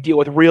storylines, but like deal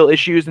with real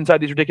issues inside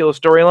these ridiculous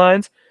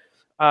storylines.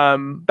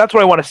 That's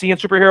what I want to see in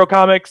superhero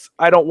comics.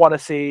 I don't want to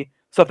see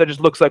stuff that just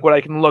looks like what I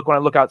can look when I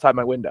look outside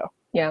my window.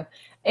 Yeah.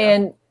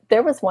 And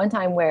there was one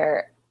time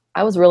where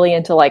I was really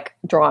into like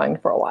drawing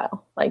for a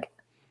while. Like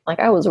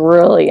I was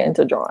really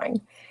into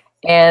drawing.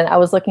 And I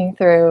was looking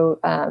through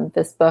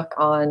this book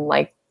on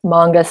like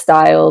manga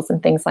styles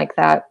and things like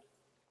that,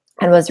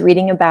 and was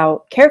reading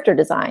about character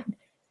design.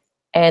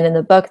 And in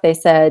the book they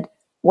said,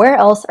 where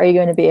else are you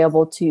going to be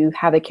able to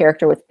have a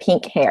character with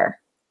pink hair?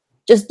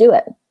 Just do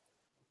it.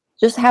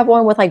 Just have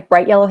one with like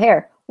bright yellow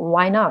hair.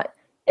 Why not?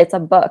 It's a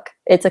book.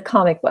 It's a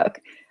comic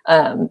book.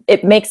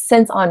 It makes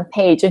sense on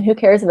page, and who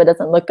cares if it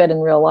doesn't look good in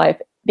real life,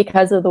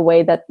 because of the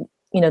way that,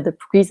 you know, the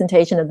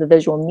presentation of the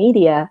visual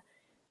media,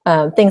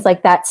 things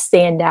like that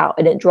stand out,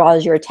 and it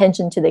draws your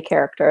attention to the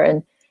character.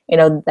 And, you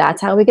know,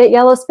 that's how we get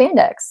yellow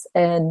spandex.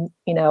 And,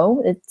 you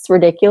know, it's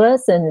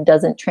ridiculous and it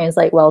doesn't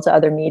translate well to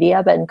other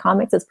media, but in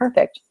comics it's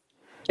perfect.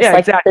 Just like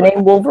exactly. The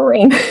name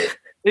Wolverine.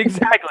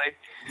 Exactly.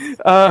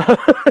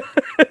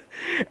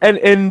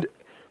 And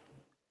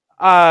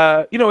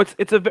you know,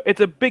 it's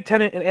a big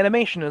tenet in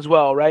animation as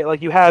well, right?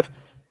 Like you have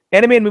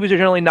animated movies are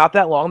generally not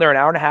that long. They're an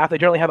hour and a half. They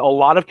generally have a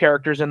lot of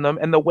characters in them.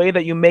 And the way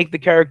that you make the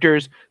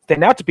characters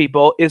stand out to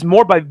people is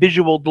more by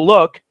visual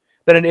look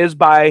than it is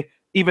by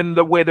even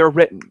the way they're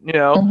written, you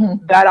know?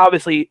 That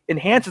obviously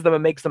enhances them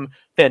and makes them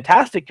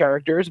fantastic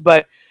characters.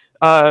 But,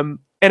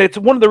 and it's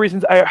one of the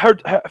reasons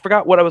I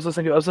forgot what I was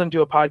listening to. I was listening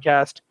to a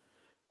podcast.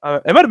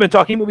 It might have been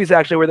Talking Movies,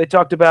 actually, where they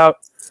talked about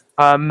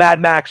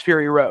Mad Max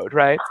Fury Road,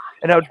 right?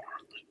 And how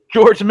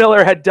George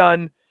Miller had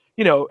done,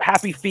 you know,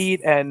 Happy Feet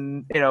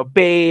and, you know,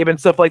 Babe and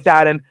stuff like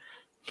that, and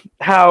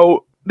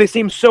how they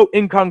seem so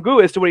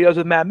incongruous to what he does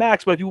with Mad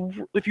Max. But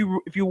if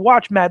you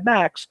watch Mad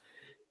Max,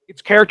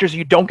 it's characters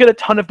you don't get a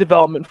ton of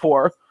development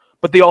for,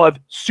 but they all have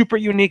super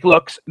unique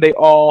looks. They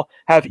all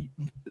have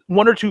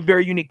one or two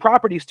very unique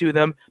properties to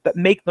them that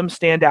make them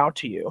stand out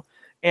to you.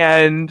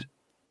 And,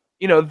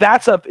 you know,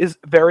 that stuff is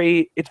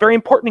very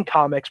important in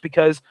comics,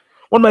 because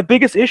one of my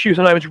biggest issues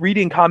when I was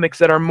reading comics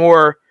that are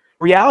more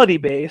reality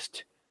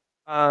based,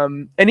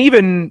 and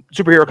even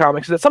superhero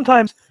comics, is that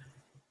sometimes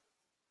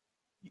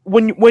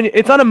when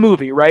it's not a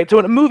movie, right? So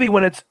in a movie,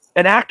 when it's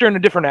an actor and a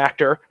different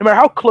actor, no matter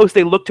how close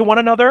they look to one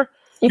another,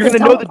 you're going to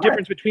know the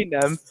difference between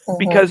them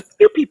because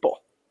they're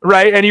people,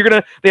 right?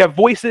 And they have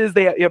voices.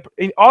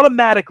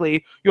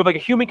 Automatically you have like a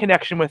human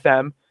connection with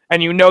them,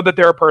 and you know that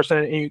they're a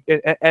person,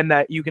 and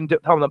that you can tell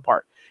them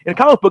apart. In a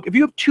comic book, if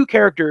you have two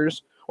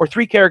characters or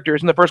 3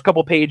 characters in the first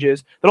couple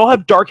pages that all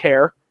have dark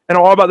hair and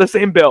are all about the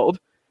same build,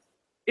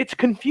 it's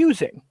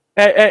confusing.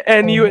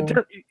 And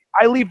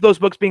I leave those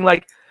books being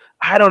like,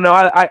 I don't know.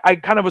 I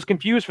kind of was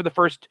confused for the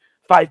first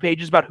 5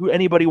 pages about who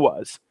anybody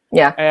was.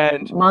 Yeah.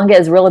 And manga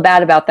is really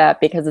bad about that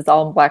because it's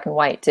all in black and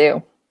white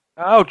too.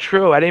 Oh,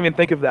 true. I didn't even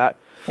think of that.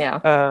 Yeah.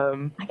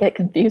 I get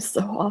confused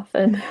so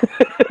often.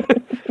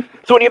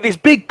 So when you have these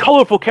big,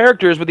 colorful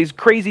characters with these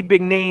crazy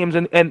big names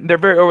and they're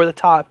very over the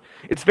top,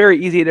 it's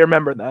very easy to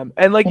remember them.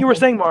 And like you were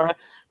saying, Mara,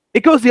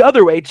 it goes the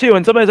other way too.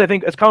 And sometimes I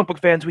think as comic book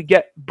fans, we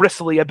get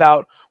bristly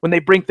about when they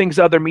bring things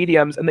to other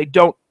mediums and they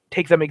don't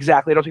take them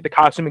exactly. They don't take the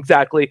costume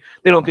exactly.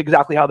 They don't look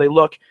exactly how they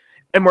look.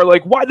 And we're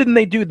like, why didn't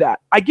they do that?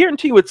 I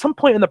guarantee you at some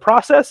point in the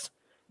process,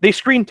 they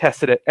screen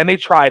tested it and they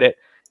tried it.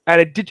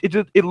 And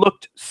it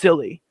looked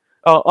silly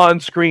on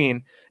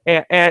screen.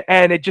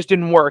 And it just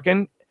didn't work.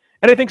 And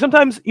I think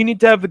sometimes you need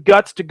to have the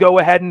guts to go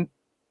ahead and,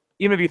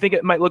 even if you think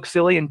it might look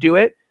silly, and do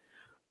it.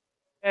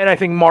 And I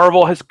think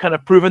Marvel has kind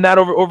of proven that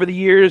over the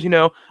years.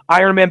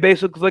 Iron Man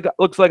basically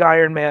looks like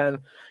Iron Man.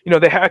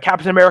 They have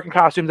Captain American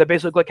costumes that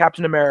basically look like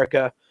Captain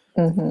America.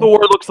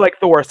 Thor looks like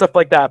Thor, stuff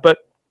like that. But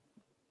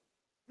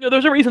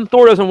there's a reason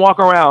Thor doesn't walk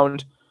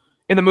around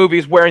in the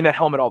movies wearing that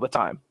helmet all the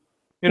time.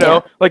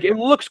 Like it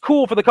looks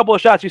cool for the couple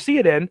of shots you see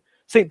it in.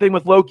 Same thing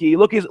with Loki.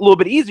 Loki's a little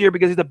bit easier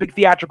because he's a big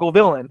theatrical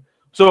villain,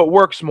 so it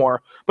works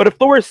more. But if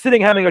Thor is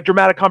sitting having a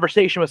dramatic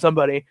conversation with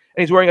somebody and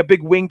he's wearing a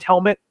big winged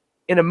helmet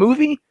in a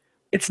movie,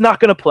 it's not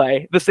going to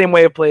play the same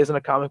way it plays in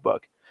a comic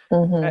book.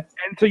 And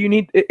so you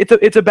need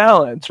it's a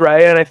balance,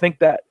 right? And I think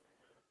that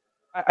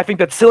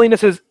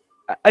silliness is.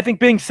 I think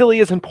being silly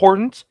is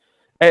important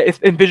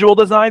in visual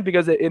design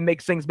because it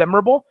makes things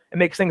memorable. It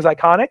makes things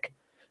iconic.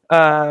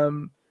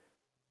 But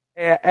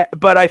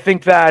I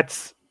think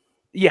that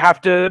you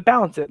have to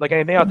balance it. Like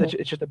anything else,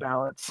 it's just a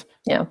balance.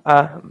 Yeah.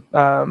 So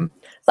I'm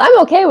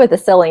okay with the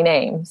silly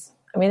names.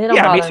 I mean, they don't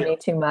bother me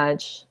too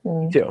much.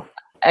 Me too.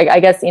 I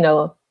guess,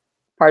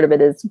 part of it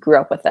is grew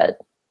up with it.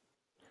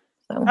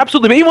 So.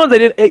 Absolutely. But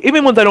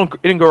even ones I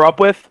didn't grow up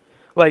with,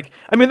 like,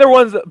 I mean,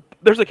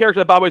 there's a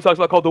character that Bob always talks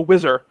about called the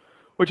Wizard,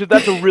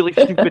 that's a really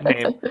stupid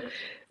name.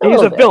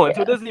 He's a villain,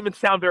 so it doesn't even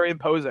sound very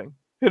imposing,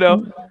 But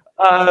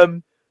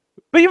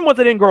even ones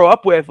I didn't grow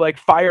up with, like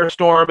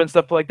Firestorm and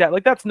stuff like that,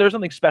 like there's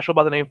something special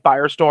about the name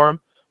Firestorm,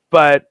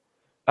 but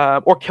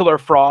or Killer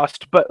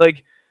Frost, but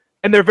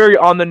and they're very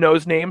on the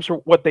nose names for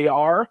what they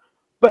are,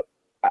 but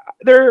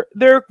they're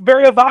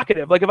very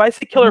evocative. Like if I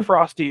say Killer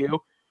Frost to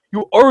you,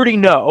 you already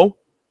know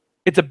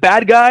it's a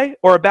bad guy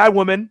or a bad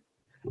woman,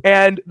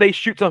 and they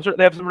have some sort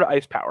of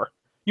ice power.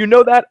 You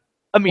know that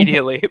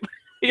immediately.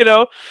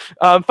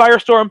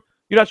 Firestorm,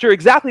 you're not sure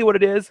exactly what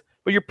it is,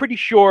 but you're pretty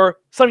sure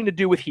something to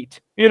do with heat,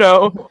 and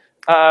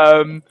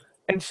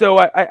so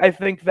I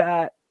think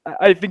that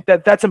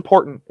that's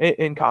important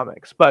in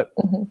comics. But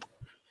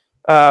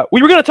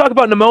we were going to talk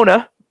about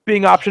Nimona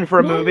being optioned for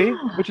a movie,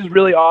 which is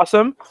really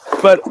awesome,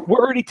 but we're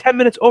already 10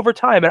 minutes over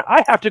time, and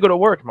I have to go to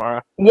work,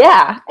 Mara.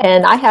 Yeah,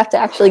 and I have to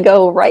actually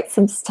go write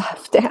some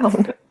stuff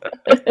down.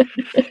 But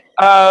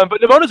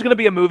Nimona's going to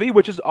be a movie,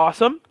 which is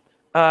awesome.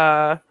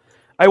 I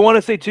want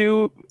to say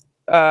too,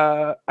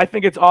 I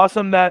think it's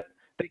awesome that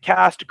they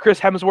cast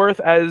Chris Hemsworth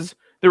as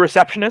the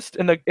receptionist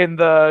in the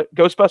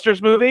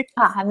Ghostbusters movie.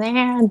 Ah,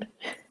 man.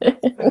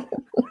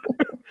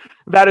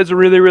 That is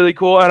really, really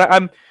cool.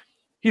 And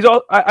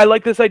I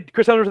like this.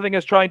 Chris Hemsworth, I think,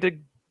 is trying to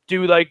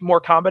do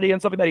more comedy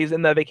and stuff like that. He's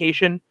in the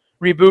Vacation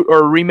reboot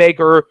or remake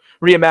or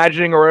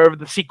reimagining or whatever,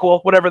 the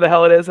sequel, whatever the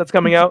hell it is that's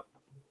coming out.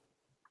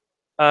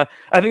 I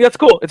think that's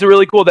cool. It's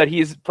really cool that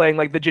he's playing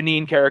the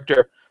Janine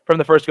character from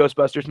the first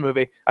Ghostbusters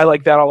movie. I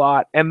like that a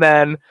lot. And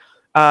then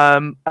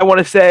I want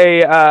to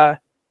say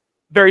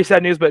very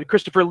sad news, but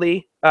Christopher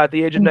Lee at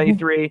the age of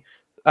 93,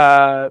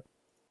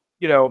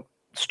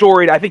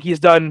 storied. I think he's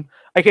done.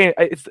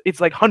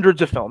 It's like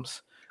hundreds of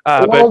films.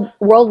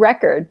 World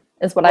record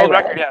is what I read.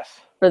 World record, yes.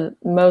 For the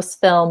most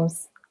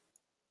films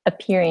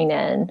appearing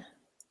in.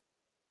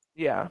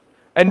 Yeah,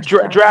 and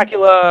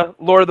Dracula,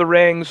 Lord of the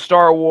Rings,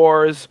 Star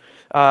Wars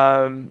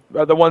are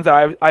the ones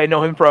that I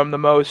know him from the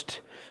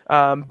most.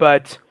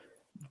 But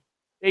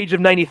age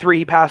of 93,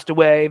 he passed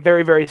away.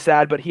 Very, very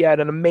sad, but he had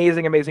an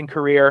amazing, amazing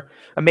career,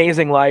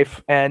 amazing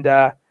life. And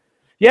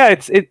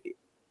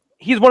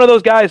he's one of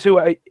those guys who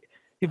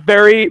he's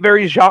very,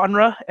 very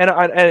genre. And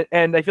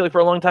I feel like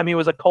for a long time he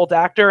was a cult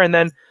actor. And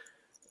then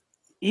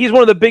he's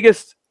one of the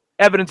biggest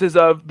evidences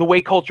of the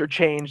way culture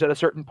changed at a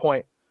certain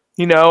point,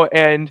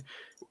 and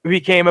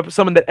became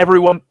someone that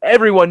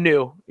everyone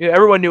knew.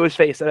 Everyone knew his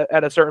face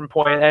at a certain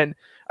point.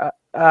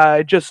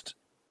 And just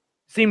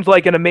seems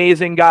like an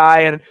amazing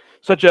guy and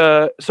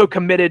so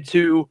committed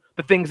to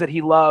the things that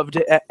he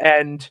loved,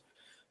 and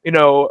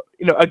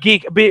a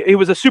geek. He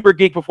was a super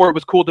geek before it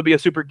was cool to be a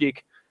super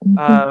geek,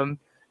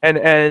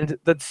 and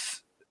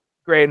that's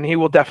great. And he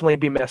will definitely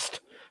be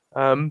missed.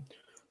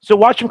 So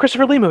watch some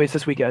Christopher Lee movies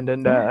this weekend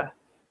and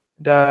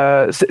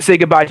say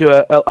goodbye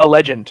to a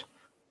legend.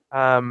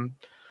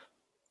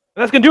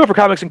 That's gonna do it for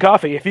Comics and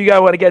Coffee. If you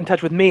guys want to get in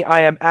touch with me,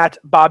 I am at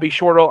Bobby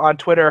Shortle on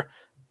Twitter.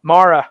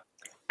 Mara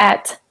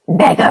at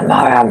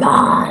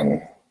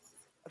Megamoramon.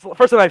 That's the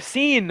first time I've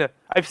seen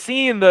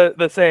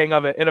the saying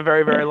of it in a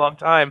very, very long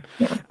time.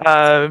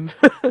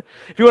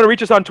 If you want to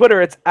reach us on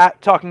Twitter, it's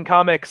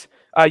 @TalkingComics.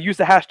 Use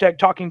the hashtag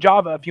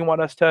TalkingJava if you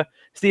want us to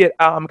see it.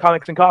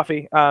 Comics and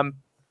Coffee. And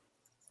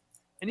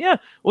yeah,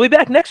 we'll be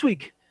back next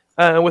week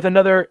with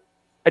another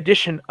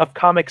edition of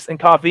Comics and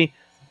Coffee.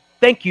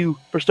 Thank you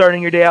for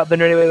starting your day out the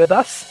nerdy way with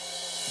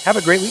us. Have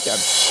a great weekend.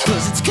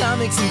 'Cause it's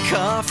comics and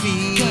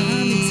coffee.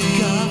 Comics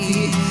and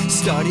coffee.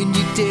 Starting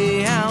your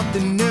day out the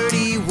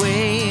nerdy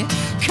way.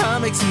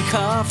 Comics and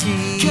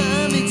coffee.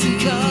 Comics and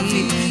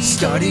coffee.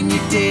 Starting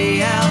your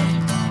day out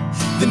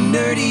the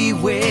nerdy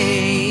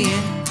way.